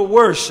him your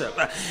worship.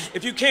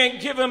 If you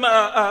can't give him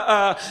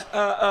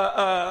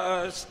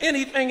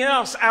anything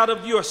else out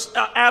of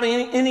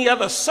any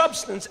other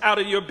substance out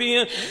of your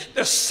being,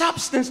 the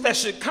substance that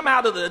should come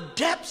out of the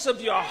depths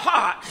of your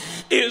heart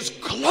is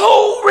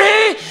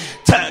glory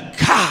to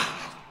God.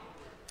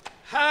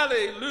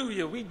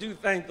 Hallelujah. We do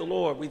thank the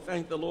Lord. We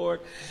thank the Lord.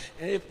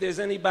 And if there's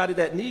anybody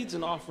that needs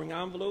an offering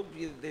envelope,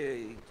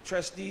 the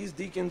trustees,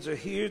 deacons are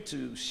here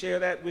to share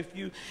that with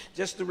you.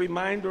 Just a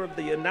reminder of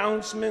the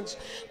announcements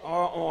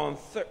are on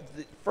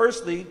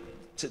firstly,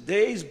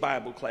 today's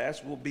Bible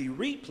class will be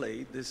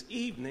replayed this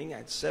evening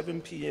at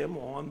 7 p.m.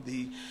 on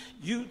the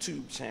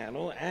YouTube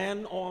channel.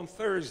 And on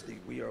Thursday,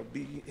 we will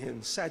be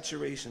in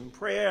saturation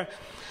prayer,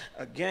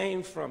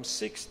 again from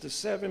 6 to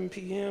 7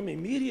 p.m.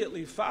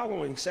 Immediately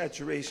following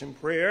saturation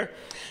prayer,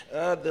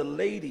 the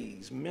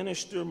ladies,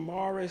 Minister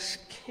Morris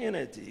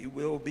Kennedy,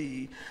 will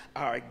be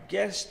our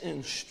guest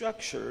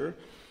instructor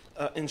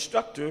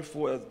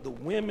for the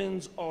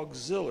Women's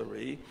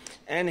Auxiliary,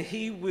 and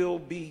he will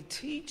be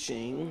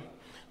teaching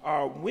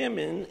our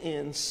women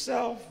in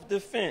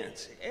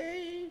self-defense.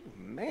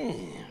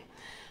 Amen.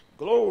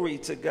 Glory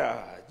to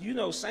God. You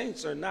know,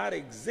 saints are not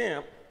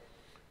exempt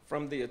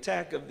from the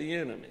attack of the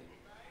enemy.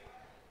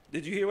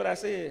 Did you hear what I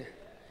said?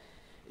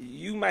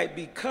 You might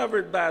be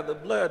covered by the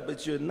blood,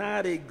 but you're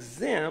not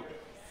exempt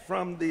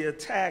from the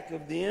attack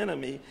of the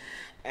enemy.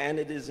 And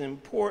it is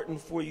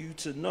important for you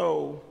to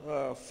know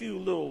a few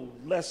little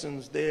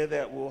lessons there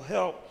that will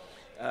help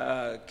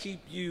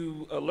keep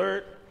you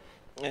alert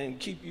and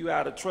keep you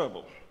out of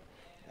trouble.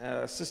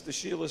 Sister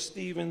Sheila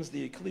Stevens,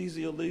 the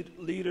ecclesial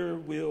leader,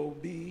 will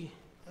be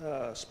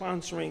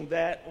sponsoring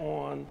that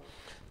on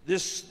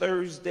this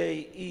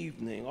Thursday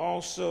evening.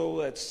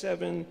 Also at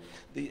 7,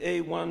 the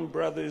A1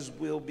 brothers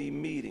will be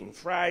meeting.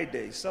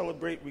 Friday,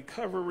 Celebrate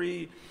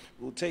Recovery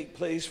will take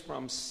place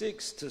from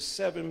 6 to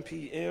 7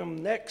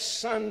 p.m. Next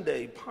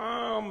Sunday,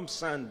 Palm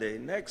Sunday,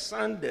 next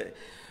Sunday.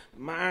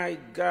 My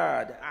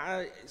God,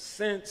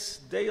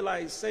 since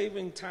daylight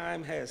saving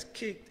time has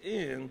kicked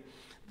in,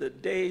 the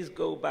days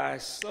go by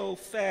so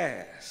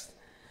fast,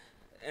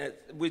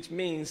 which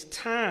means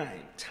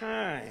time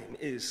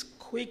is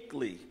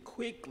quickly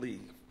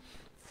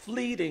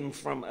fleeting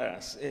from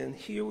us. And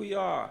here we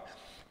are.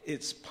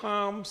 It's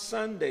Palm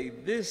Sunday,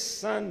 this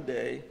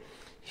Sunday,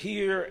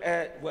 here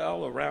at,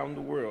 well, around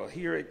the world.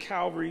 Here at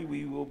Calvary,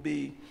 we will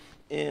be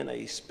in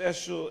a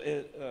special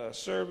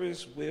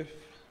service with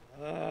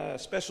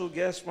special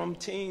guests from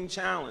Teen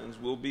Challenge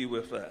will be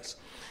with us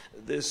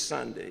this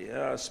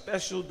Sunday.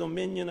 Special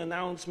Dominion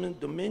announcement.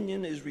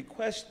 Dominion is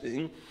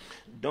requesting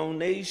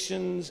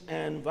donations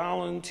and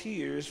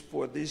volunteers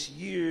for this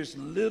year's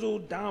Little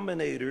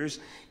Dominators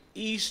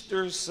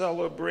Easter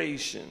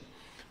celebration.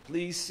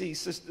 Please see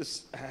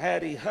Sister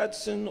Hattie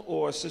Hudson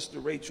or Sister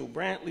Rachel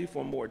Brantley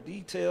for more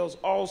details.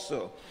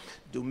 Also,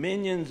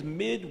 Dominion's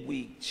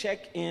midweek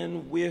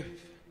check-in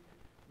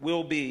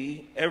will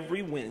be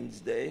every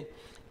Wednesday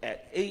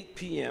at 8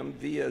 p.m.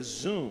 via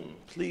Zoom.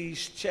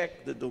 Please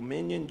check the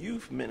Dominion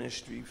Youth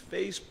Ministry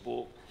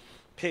Facebook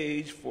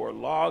page for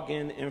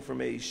login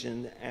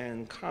information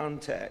and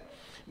contact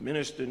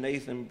Minister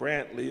Nathan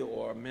Brantley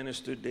or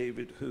Minister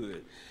David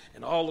Hood.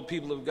 And all the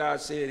people of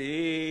God said,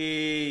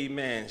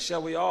 amen.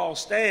 Shall we all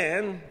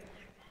stand?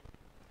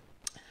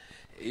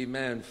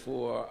 Amen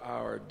for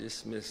our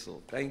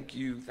dismissal. Thank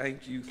you,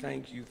 thank you,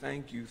 thank you,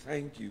 thank you,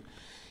 thank you.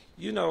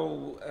 You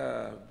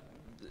know,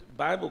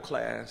 Bible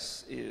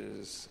class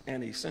is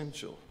an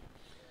essential.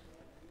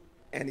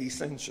 An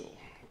essential.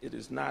 It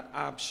is not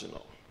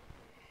optional.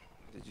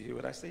 Did you hear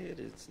what I said?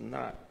 It's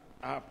not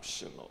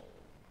optional.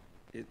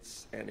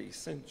 It's an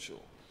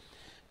essential.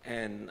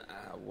 And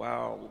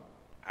while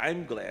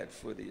I'm glad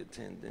for the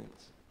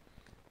attendance,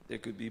 there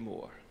could be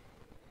more.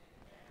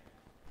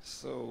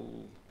 So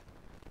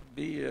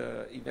be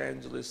an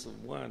evangelist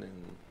of one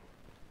and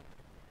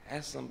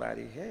ask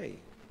somebody, hey,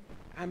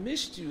 I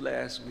missed you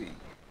last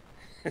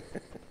week.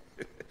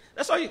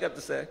 That's all you got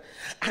to say.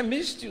 I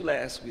missed you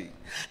last week.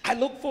 I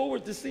look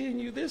forward to seeing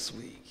you this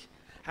week.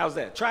 How's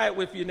that? Try it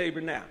with your neighbor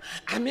now.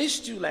 I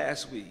missed you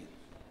last week.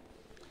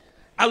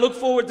 I look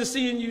forward to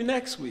seeing you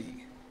next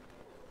week.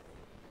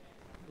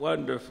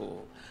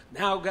 Wonderful.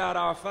 Now, God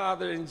our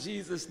Father, in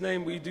Jesus'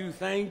 name we do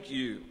thank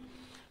you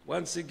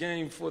once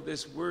again for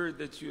this word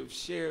that you have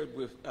shared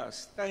with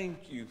us.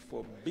 Thank you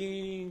for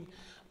being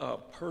a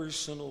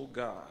personal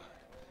God.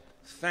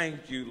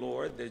 Thank you,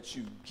 Lord, that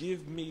you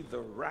give me the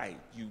right,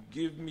 you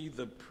give me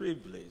the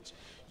privilege,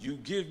 you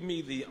give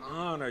me the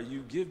honor,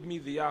 you give me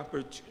the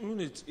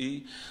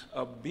opportunity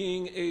of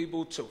being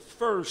able to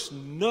first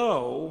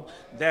know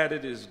that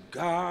it is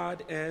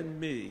God and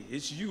me.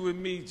 It's you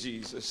and me,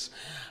 Jesus.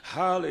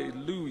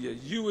 Hallelujah.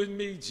 You and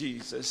me,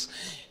 Jesus.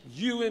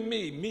 You and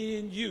me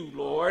and you,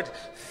 Lord.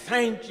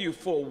 Thank you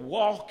for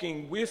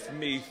walking with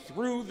me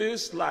through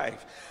this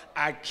life.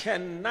 I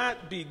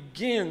cannot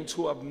begin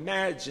to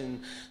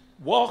imagine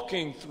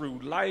walking through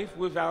life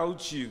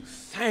without you.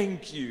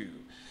 Thank you.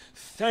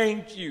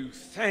 Thank you.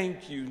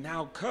 Thank you.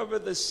 Now cover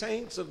the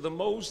saints of the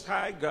Most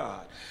High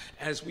God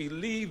as we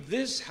leave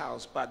this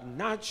house, but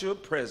not your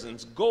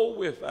presence. Go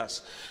with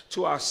us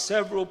to our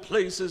several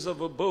places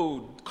of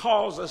abode.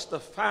 Cause us to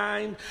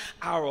find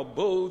our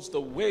abodes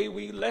the way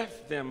we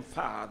left them,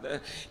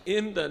 Father,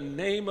 in the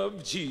name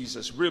of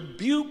Jesus.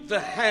 Rebuke the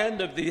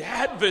hand of the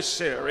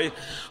adversary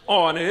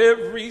on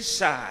every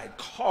side.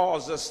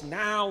 Cause us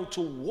now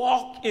to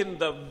walk in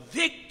the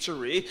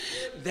victory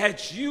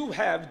that you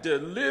have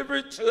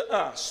delivered to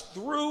us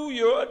through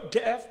your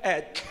death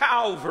at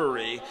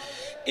Calvary.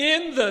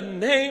 In the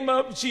name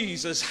of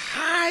Jesus,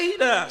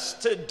 hide us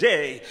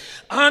today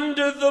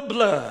under the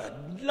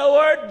blood.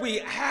 Lord,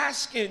 we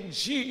ask in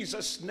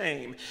Jesus'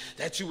 name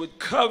that you would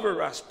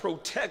cover us,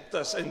 protect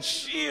us, and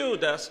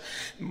shield us.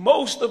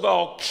 Most of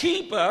all,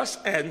 keep us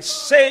and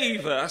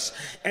save us,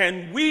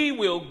 and we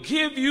will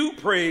give you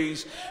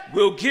praise.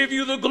 We'll give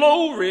you the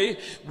glory.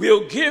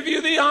 We'll give you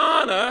the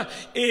honor.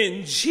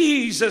 In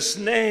Jesus'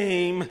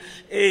 name,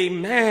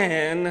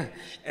 amen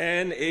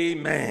and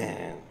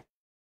amen.